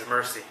grace, His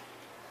mercy.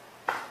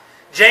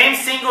 James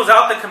singles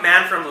out the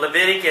command from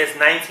Leviticus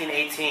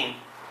 19:18,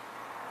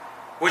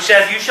 which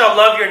says, you shall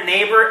love your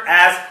neighbor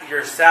as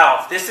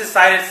yourself. This is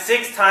cited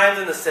 6 times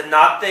in the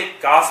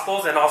Synoptic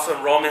Gospels and also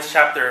in Romans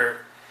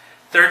chapter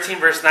 13,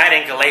 verse 9,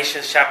 and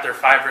Galatians chapter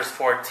 5, verse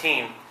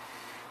 14.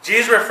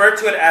 Jesus referred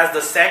to it as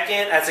the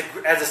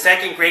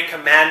second great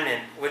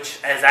commandment, which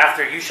is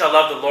after, you shall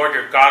love the Lord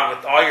your God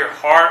with all your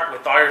heart,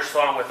 with all your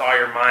soul, and with all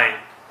your mind.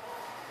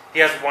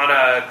 You guys want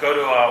to go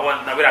to,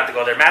 no, we don't have to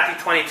go there. Matthew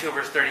 22,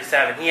 verse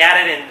 37. He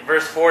added in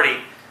verse 40,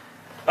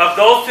 of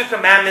those 2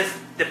 commandments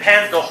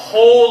depends the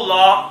whole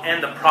law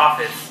and the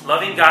prophets,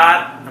 loving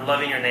God and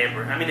loving your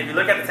neighbor. I mean, if you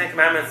look at the 10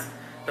 commandments,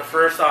 the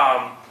first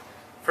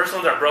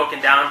ones are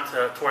broken down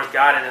towards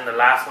God, and then the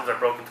last ones are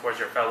broken towards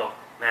your fellow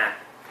man.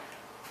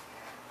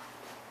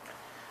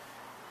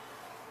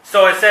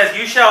 So it says,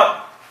 you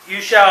shall,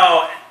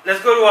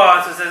 let's go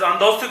to, so it says, on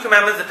those 2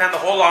 commandments depend the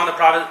whole law and the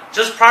prophets.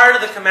 Just prior to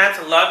the command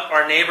to love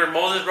our neighbor,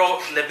 Moses wrote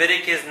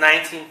Leviticus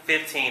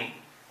 19:15,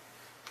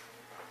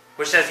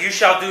 which says, you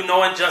shall do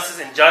no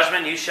injustice in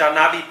judgment, you shall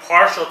not be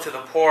partial to the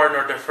poor,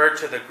 nor defer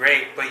to the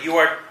great, but you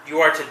are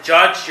to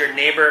judge your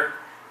neighbor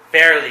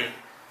fairly.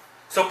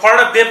 So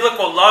part of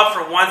biblical love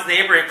for one's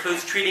neighbor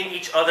includes treating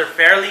each other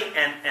fairly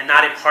and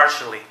not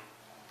impartially.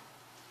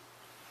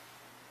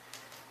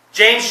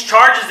 James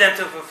charges them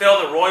to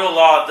fulfill the royal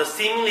law, the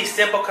seemingly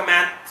simple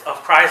command of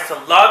Christ to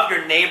love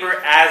your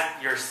neighbor as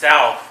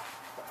yourself.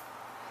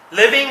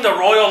 Living the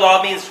royal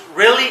law means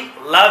really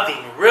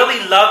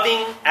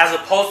loving as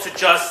opposed to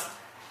just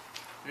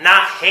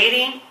not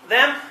hating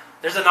them.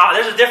 There's a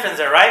difference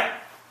there, right?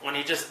 When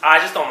I just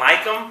don't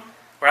like them,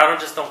 or I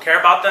don't care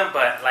about them,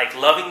 but like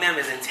loving them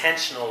is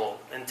intentional.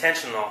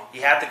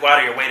 You have to go out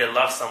of your way to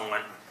love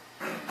someone.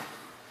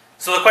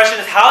 So the question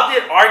is, how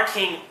did our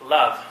King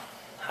love?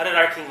 How did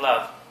our King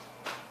love?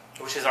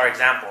 Which is our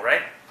example,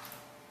 right?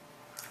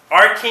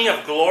 Our King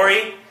of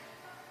glory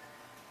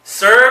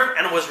served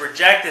and was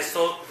rejected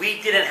so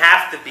we didn't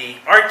have to be.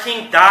 Our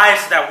King died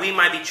so that we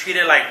might be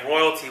treated like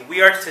royalty.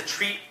 We are to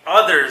treat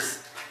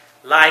others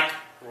like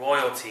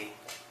royalty.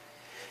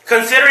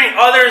 Considering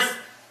others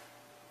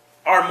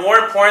are more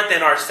important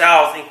than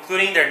ourselves,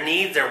 including their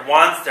needs, their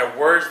wants, their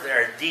words,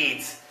 their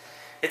deeds.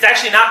 It's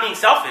actually not being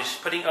selfish,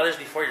 putting others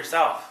before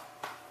yourself.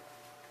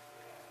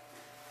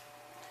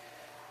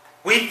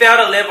 We fail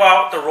to live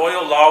out the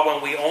royal law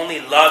when we only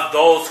love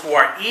those who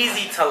are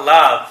easy to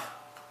love.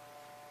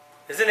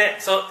 Isn't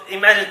it? So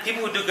imagine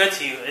people who do good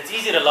to you. It's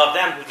easy to love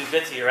them who do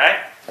good to you, right?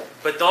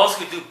 But those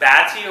who do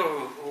bad to you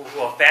or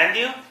who offend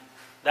you,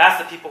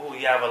 that's the people who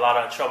you have a lot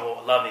of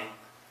trouble loving.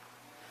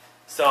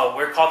 So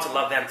we're called to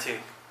love them too.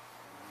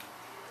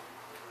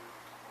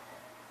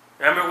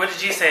 Remember, what did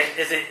Jesus say?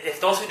 Is it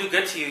if those who do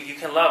good to you, you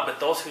can love, but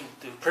those who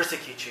do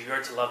persecute you, you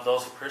are to love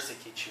those who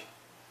persecute you.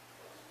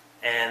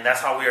 And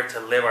that's how we are to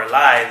live our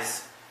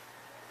lives.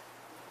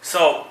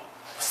 So,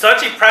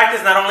 such a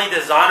practice not only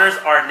dishonors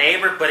our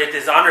neighbor, but it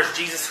dishonors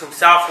Jesus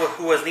himself,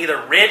 who was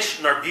neither rich,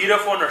 nor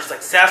beautiful, nor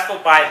successful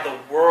by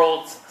the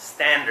world's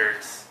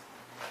standards.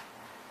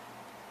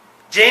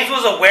 James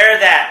was aware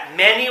that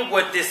many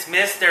would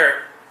dismiss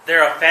their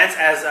offense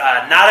as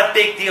not a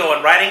big deal.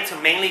 And writing to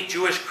mainly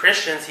Jewish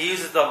Christians, he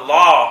uses the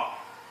law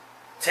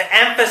to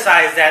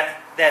emphasize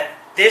that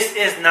this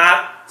is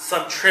not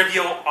some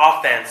trivial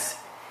offense.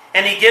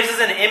 And he gives us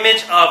an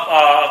image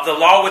of the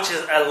law, which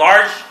is a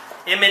large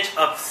image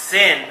of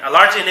sin,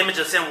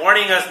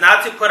 warning us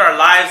not to put our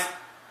lives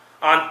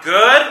on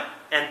good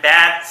and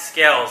bad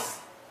scales.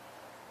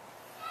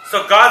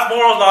 So God's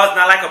moral law is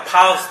not like a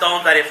pile of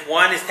stones that if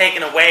one is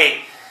taken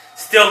away,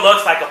 still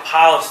looks like a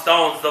pile of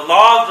stones. The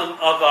law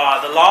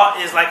of the law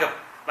is like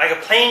a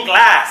plain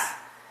glass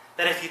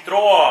that if you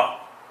throw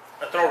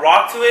a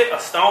rock to it, a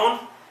stone,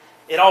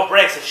 it all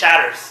breaks, it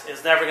shatters.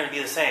 It's never going to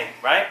be the same,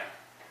 right?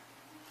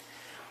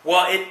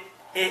 Well,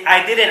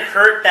 I didn't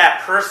hurt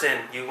that person,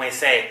 you may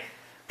say,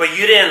 but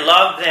you didn't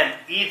love them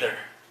either.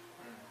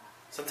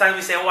 Sometimes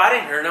we say, well, I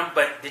didn't hurt him,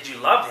 but did you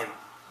love him?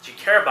 Did you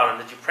care about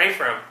him? Did you pray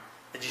for him?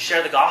 Did you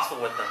share the gospel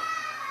with them?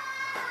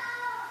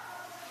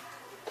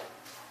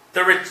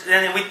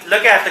 And we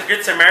look at the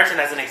Good Samaritan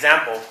as an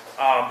example.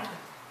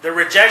 The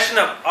rejection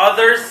of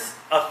others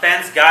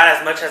offends God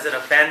as much as it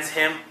offends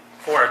him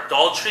for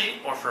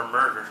adultery or for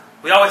murder.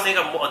 We always think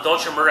of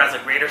adultery and murder as a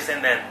greater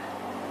sin than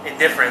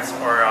indifference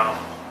or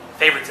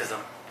favoritism,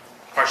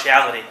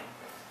 partiality.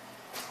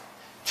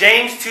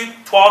 James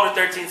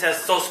 2:12-13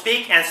 says, "So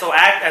speak and so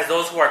act as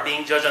those who are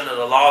being judged under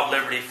the law of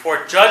liberty.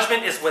 For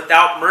judgment is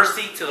without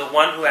mercy to the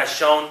one who has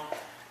shown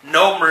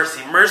no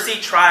mercy. Mercy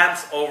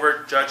triumphs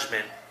over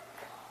judgment."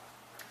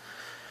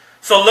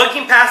 So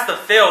looking past the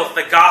filth,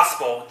 the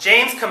gospel,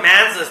 James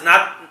commands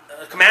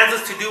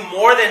us to do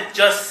more than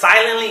just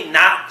silently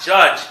not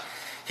judge.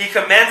 He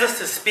commands us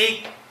to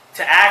speak,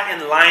 to act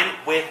in line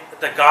with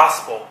the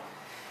gospel.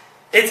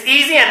 It's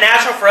easy and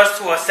natural for us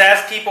to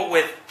assess people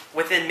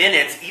within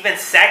minutes, even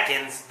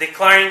seconds,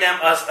 declaring them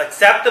as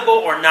acceptable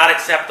or not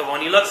acceptable.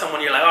 When you look at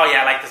someone, you're like, oh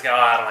yeah, I like this guy, oh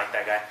I don't like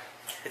that guy.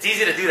 It's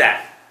easy to do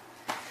that.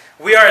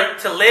 We are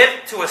to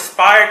live, to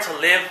aspire to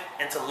live,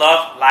 and to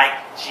love like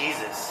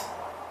Jesus.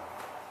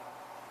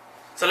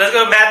 So let's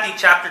go to Matthew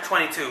chapter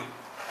 22.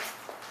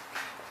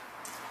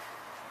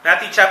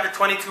 Matthew chapter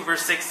 22,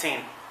 verse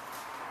 16.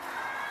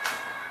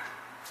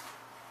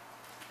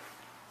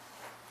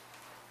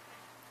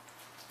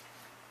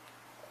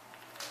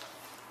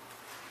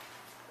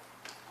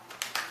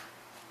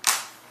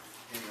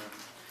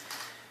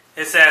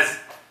 It says,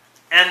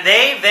 and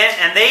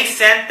they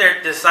sent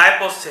their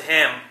disciples to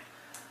him,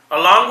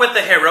 along with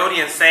the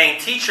Herodians, saying,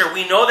 "Teacher,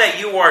 we know that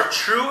you are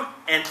true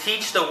and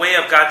teach the way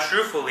of God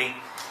truthfully,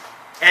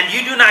 and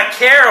you do not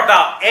care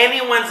about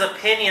anyone's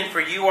opinion, for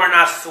you are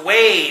not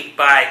swayed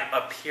by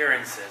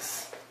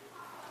appearances."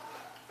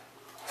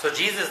 So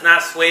Jesus is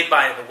not swayed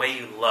by the way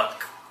you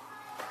look.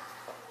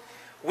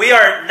 We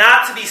are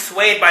not to be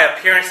swayed by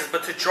appearances,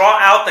 but to draw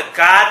out the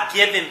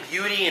God-given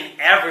beauty in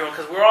everyone,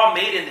 because we're all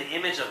made in the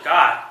image of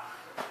God.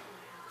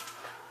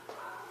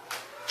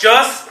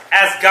 Just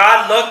as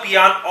God looked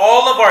beyond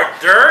all of our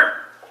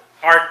dirt,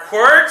 our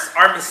quirks,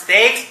 our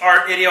mistakes,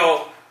 our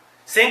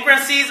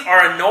idiosyncrasies,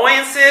 our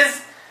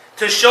annoyances,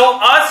 to show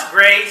us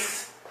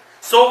grace,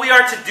 so we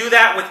are to do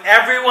that with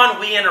everyone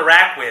we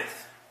interact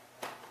with.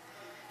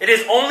 It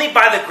is only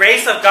by the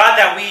grace of God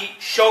that we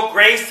show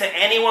grace to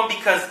anyone,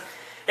 because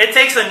it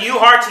takes a new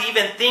heart to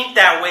even think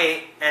that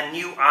way and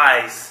new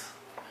eyes.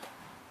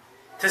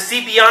 To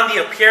see beyond the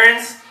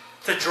appearance,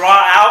 to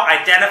draw out,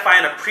 identify,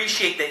 and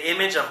appreciate the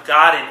image of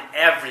God in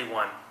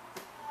everyone.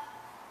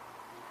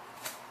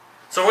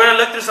 So we're going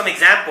to look through some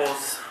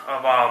examples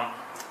of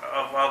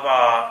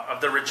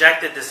the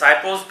rejected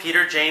disciples,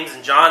 Peter, James,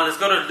 and John. Let's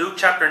go to Luke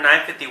chapter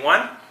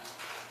 9:51.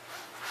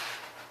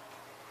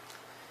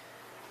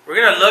 We're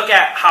going to look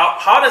at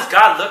how does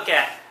God look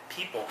at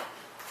people.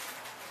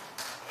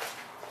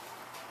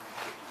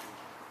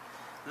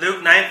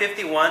 Luke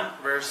 9:51,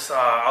 verse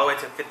all the way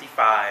to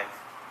 55.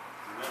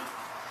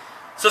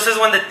 So it says,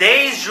 when the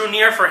days drew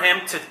near for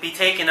him to be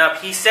taken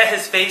up, he set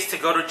his face to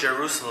go to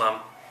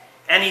Jerusalem.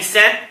 And he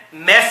sent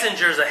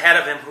messengers ahead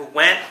of him who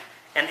went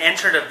and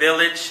entered a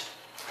village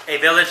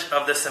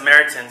of the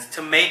Samaritans,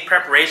 to make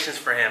preparations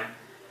for him.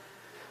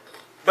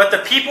 But the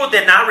people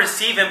did not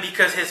receive him,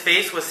 because his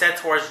face was set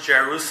towards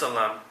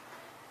Jerusalem.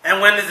 And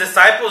when the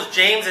disciples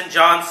James and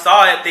John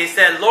saw it, they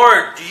said,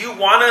 "Lord, do you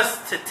want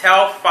us to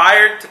tell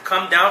fire to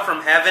come down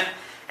from heaven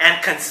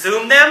and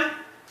consume them?"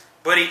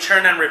 But he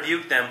turned and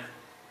rebuked them,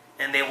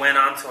 and they went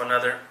on to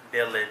another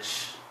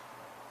village.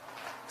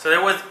 So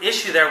there was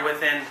issue there with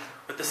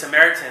the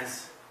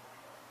Samaritans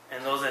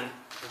and those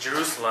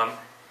Jerusalem.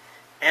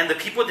 And the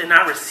people did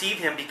not receive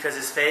him because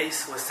his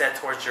face was set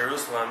towards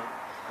Jerusalem.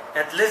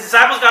 And the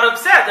disciples got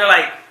upset. They're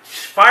like,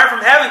 fire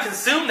from heaven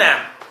consume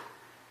them.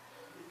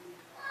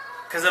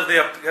 Because of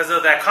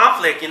that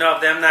conflict,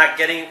 of them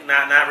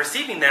not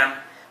receiving them.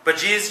 But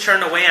Jesus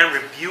turned away and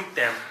rebuked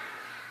them.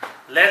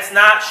 Let's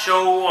not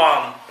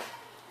show,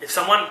 if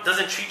someone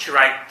doesn't treat you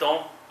right,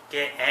 don't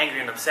get angry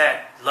and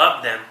upset.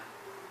 Love them.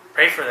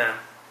 Pray for them.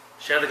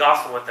 Share the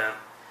gospel with them.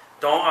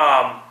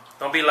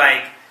 Don't be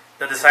like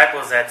the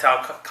disciples that tell,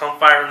 come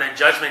fire from their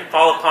judgment,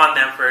 fall upon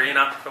them for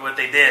what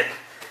they did.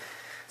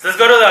 So let's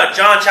go to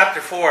John chapter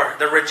 4,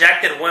 the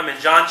rejected woman.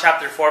 John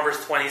chapter 4,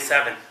 verse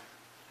 27.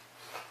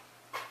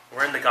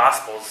 We're in the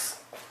Gospels.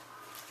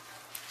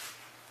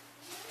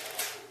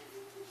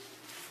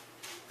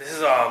 This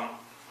is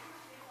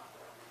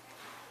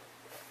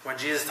when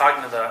Jesus is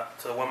talking to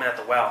the woman at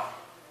the well.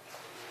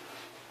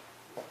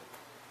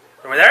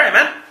 Are we there?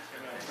 Amen?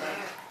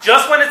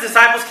 Just when his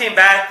disciples came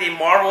back, they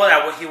marveled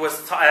at what he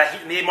was.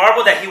 They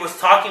marveled that he was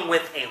talking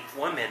with a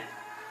woman,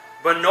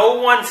 but no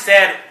one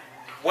said,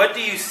 "What do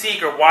you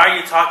seek?" or "Why are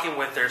you talking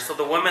with her?" So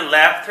the woman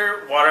left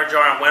her water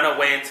jar and went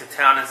away into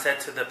town and said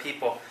to the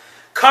people,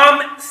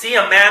 "Come see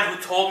a man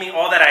who told me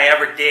all that I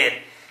ever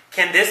did.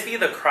 Can this be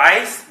the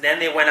Christ?" Then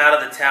they went out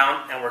of the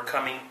town and were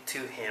coming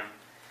to him.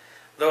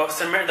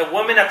 The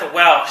woman at the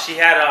well, she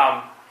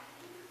had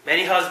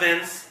many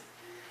husbands,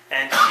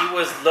 and she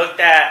was looked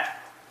at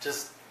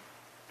just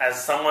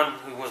as someone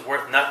who was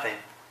worth nothing.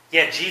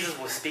 Yet Jesus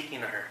was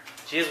speaking to her.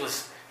 Jesus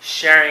was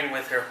sharing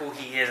with her who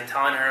he is and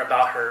telling her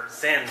about her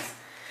sins.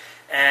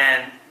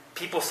 And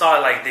people saw it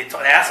like, they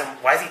asked him,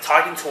 why is he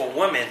talking to a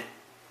woman?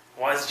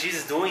 Why is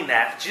Jesus doing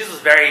that? Jesus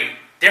was very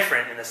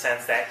different in the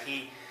sense that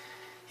he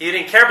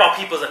didn't care about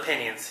people's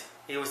opinions.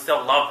 He would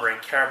still love her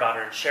and care about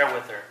her and share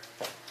with her.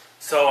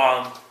 So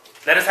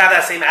let us have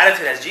that same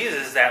attitude as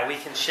Jesus, that we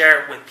can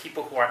share with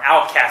people who are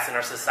outcasts in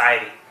our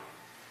society.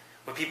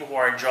 With people who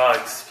are in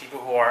drugs,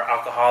 people who are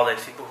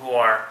alcoholics, people who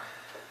are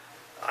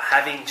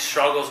having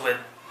struggles with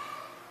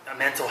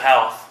mental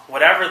health.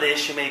 Whatever the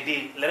issue may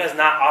be, let us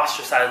not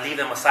ostracize, leave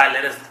them aside.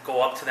 Let us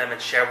go up to them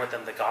and share with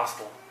them the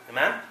gospel.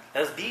 Amen?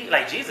 Let us be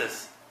like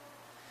Jesus.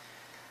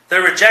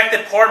 The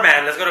rejected poor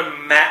man. Let's go to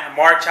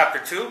Mark chapter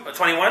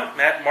 21.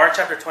 Mark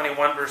chapter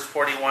 21, verse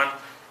 41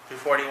 through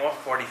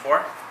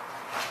 44.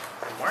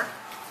 Mark?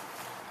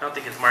 I don't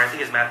think it's Mark. I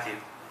think it's Matthew.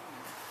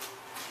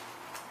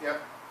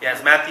 Yep. Yeah,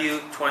 it's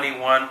Matthew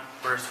 21,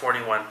 verse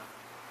 41.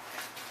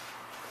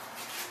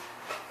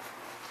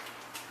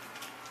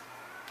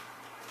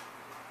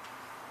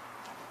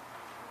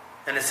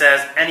 And it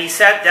says, "And he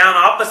sat down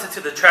opposite to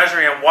the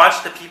treasury and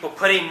watched the people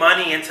putting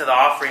money into the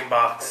offering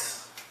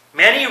box.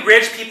 Many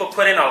rich people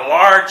put in a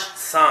large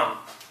sum.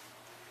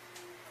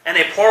 And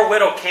a poor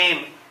widow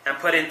came and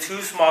put in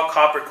 2 small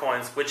copper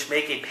coins, which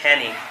make a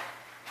penny.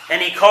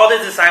 And he called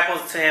his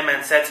disciples to him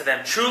and said to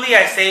them, 'Truly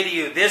I say to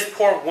you, this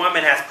poor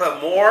woman has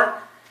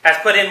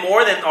put in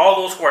more than all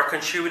those who are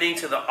contributing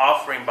to the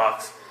offering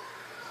box.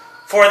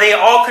 For they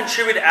all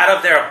contribute out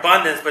of their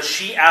abundance, but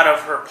she out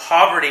of her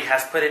poverty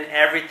has put in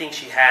everything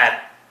she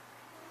had,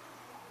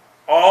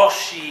 all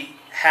she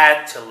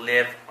had to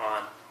live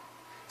on.'"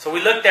 So we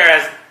look there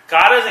as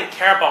God doesn't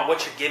care about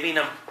what you're giving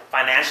him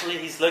financially.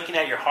 He's looking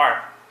at your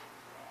heart.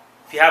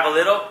 If you have a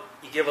little,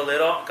 you give a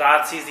little.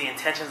 God sees the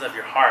intentions of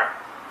your heart.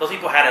 Those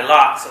people had a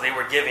lot, so they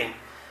were giving.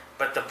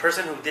 But the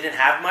person who didn't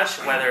have much,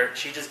 whether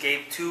she just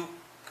gave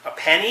a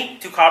penny,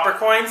 2 copper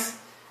coins,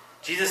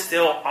 Jesus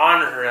still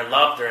honored her and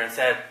loved her and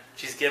said,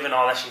 she's given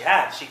all that she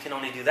had. She can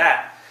only do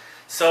that.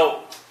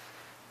 So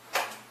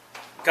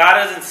God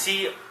doesn't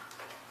see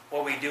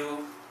what we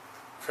do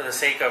for the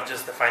sake of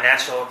just the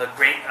financial, the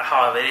great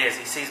how it is.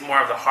 He sees more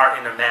of the heart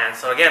in a man.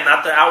 So again,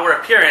 not the outward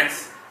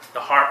appearance,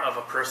 the heart of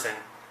a person.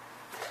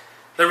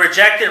 The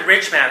rejected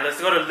rich man. Let's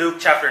go to Luke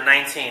chapter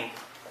 19.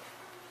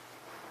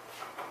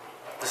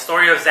 The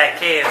story of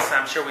Zacchaeus.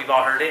 I'm sure we've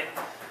all heard it.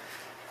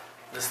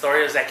 The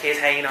story of Zacchaeus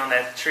hanging on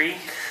that tree,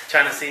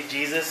 trying to see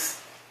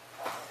Jesus.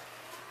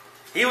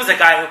 He was a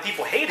guy who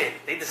people hated.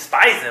 They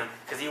despised him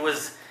because he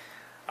was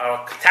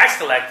a tax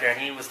collector and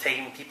he was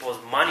taking people's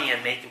money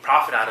and making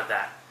profit out of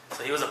that.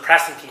 So he was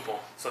oppressing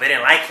people. So they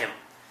didn't like him.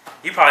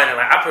 You probably didn't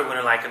like. I probably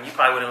wouldn't like him. You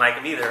probably wouldn't like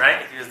him either,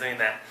 right? If he was doing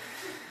that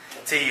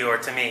to you or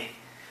to me.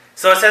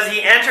 So it says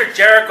he entered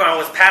Jericho and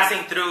was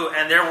passing through,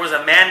 and there was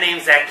a man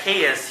named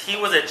Zacchaeus. He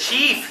was a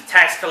chief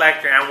tax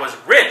collector and was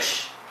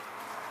rich.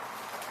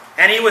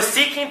 And he was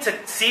seeking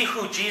to see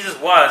who Jesus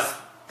was,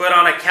 but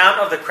on account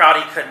of the crowd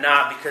he could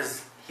not,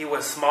 because he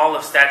was small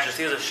of stature. So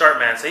he was a short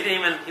man. So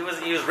he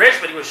was rich,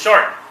 but he was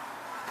short.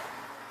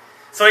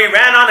 So he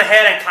ran on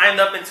ahead and climbed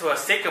up into a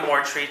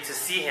sycamore tree to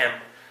see him,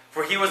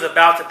 for he was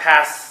about to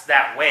pass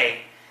that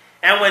way.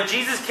 And when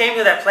Jesus came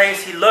to that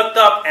place, he looked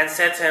up and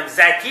said to him,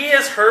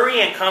 "Zacchaeus,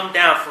 hurry and come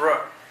down,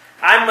 for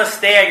I must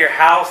stay at your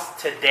house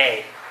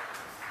today."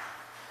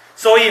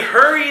 So he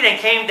hurried and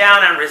came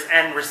down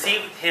and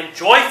received him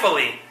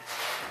joyfully.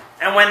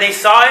 And when they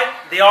saw it,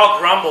 they all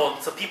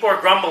grumbled. So people are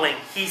grumbling.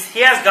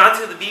 He has gone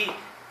to be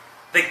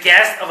the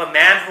guest of a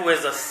man who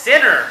is a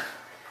sinner.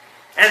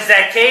 And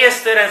Zacchaeus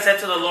stood and said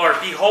to the Lord,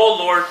 Behold,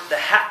 Lord, the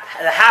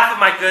half of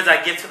my goods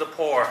I give to the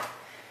poor.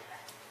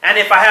 And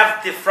if I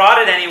have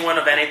defrauded anyone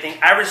of anything,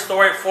 I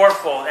restore it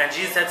fourfold. And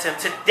Jesus said to him,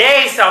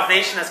 Today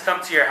salvation has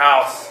come to your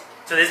house,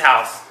 to this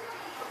house.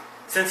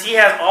 Since he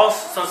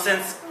also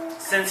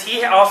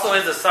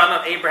is the son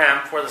of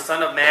Abraham, for the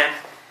Son of Man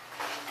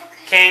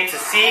came to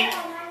seek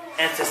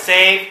and to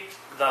save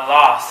the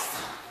lost.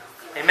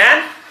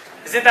 Amen?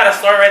 Isn't that a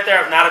story right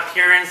there of not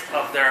appearance,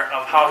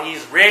 of how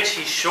he's rich,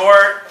 he's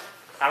short?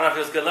 I don't know if he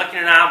was good looking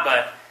or not,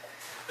 but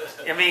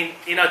I mean,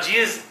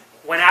 Jesus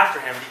went after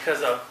him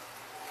because of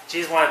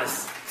Jesus wanted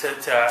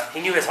to he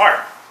knew his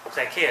heart,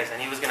 Zacchaeus,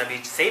 and he was going to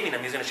be saving him.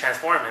 He was going to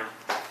transform him.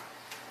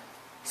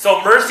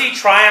 So mercy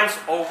triumphs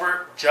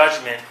over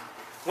judgment.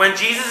 When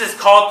Jesus is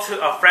called to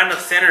a friend of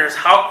sinners,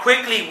 how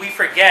quickly we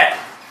forget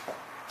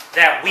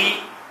that we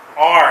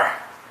are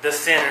the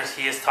sinners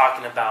he is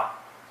talking about.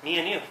 Me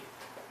and you.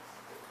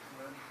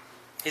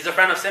 He's a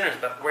friend of sinners,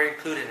 but we're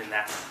included in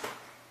that.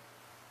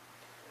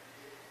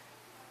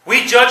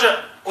 We judge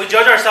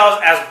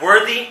ourselves as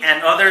worthy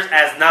and others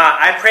as not.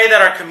 I pray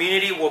that our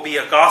community will be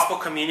a gospel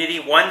community,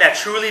 one that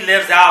truly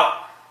lives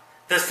out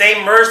the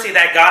same mercy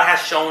that God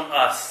has shown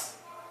us.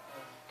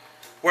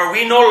 Where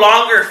we no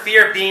longer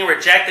fear being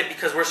rejected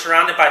because we're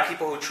surrounded by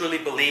people who truly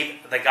believe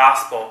the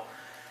gospel.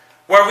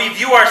 Where we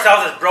view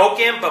ourselves as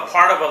broken but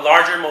part of a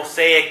larger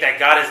mosaic that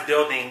God is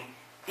building,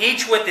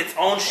 each with its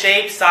own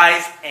shape,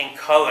 size, and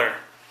color.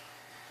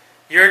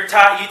 You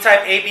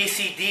type A, B,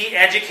 C, D,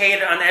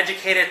 educated,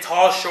 uneducated,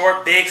 tall,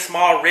 short, big,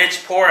 small,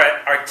 rich, poor,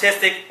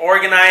 artistic,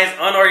 organized,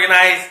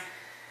 unorganized.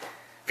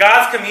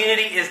 God's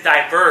community is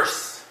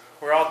diverse.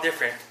 We're all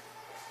different.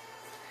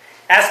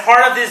 As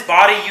part of this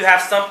body, you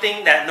have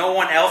something that no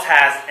one else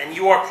has, and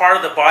you are part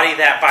of the body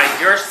that by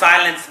your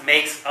silence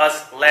makes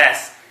us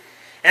less.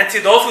 And to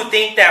those who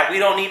think that we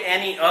don't need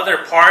any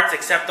other parts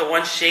except the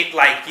one shaped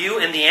like you,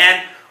 in the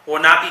end,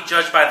 will not be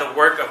judged by the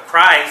work of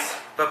Christ,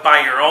 but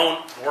by your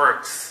own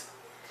works.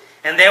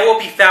 And they will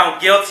be found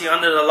guilty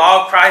under the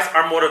law of Christ.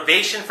 Our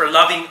motivation for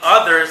loving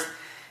others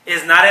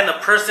is not in the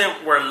person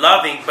we're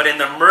loving, but in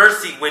the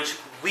mercy which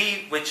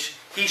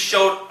He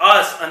showed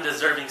us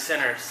undeserving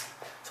sinners.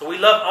 So we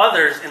love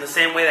others in the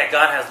same way that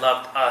God has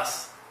loved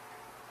us.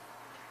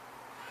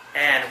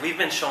 And we've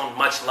been shown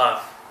much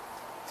love.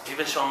 We've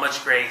been shown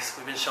much grace.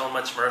 We've been shown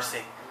much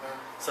mercy.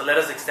 So let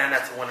us extend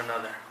that to one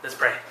another. Let's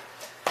pray.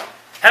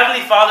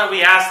 Heavenly Father,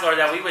 we ask, Lord,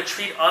 that we would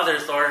treat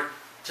others, Lord,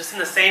 just in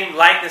the same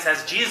likeness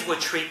as Jesus would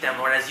treat them,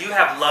 Lord, as you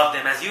have loved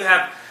them, as you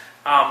have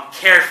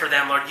cared for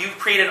them, Lord. You've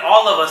created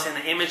all of us in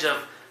the image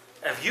of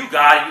you,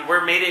 God.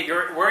 We're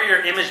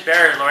your image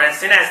bearers, Lord, and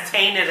sin has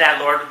tainted that,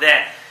 Lord,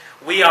 that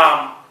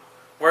we're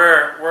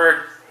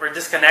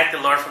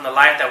disconnected, Lord, from the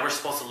life that we're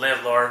supposed to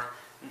live, Lord,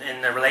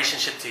 in the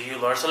relationship to you,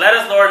 Lord. So let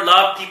us, Lord,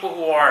 love people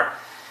who are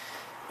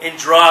in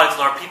drugs,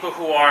 Lord, people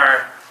who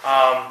are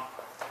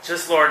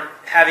just, Lord,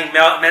 having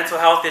mental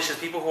health issues,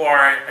 people who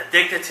are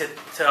addicted to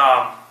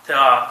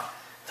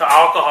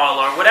alcohol,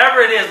 Lord.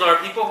 Whatever it is, Lord,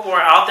 people who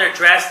are out there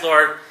dressed,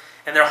 Lord,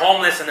 and they're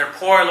homeless and they're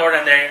poor, Lord,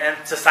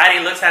 and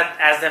society looks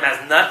at them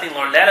as nothing,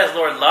 Lord. Let us,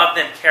 Lord, love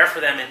them, care for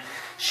them, and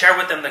share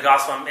with them the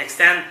gospel, and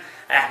extend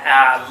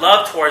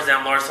love towards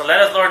them, Lord. So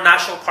let us, Lord,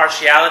 not show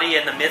partiality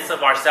in the midst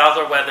of ourselves,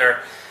 or whether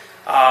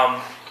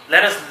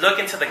let us look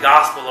into the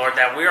gospel, Lord,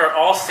 that we are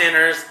all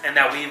sinners and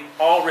that we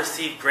all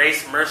receive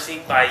grace,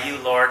 mercy by you,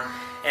 Lord.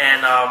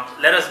 And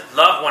let us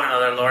love one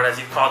another, Lord, as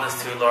you've called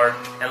us to, Lord.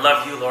 And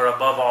love you, Lord,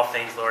 above all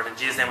things, Lord. In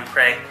Jesus' name we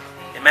pray.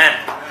 Amen.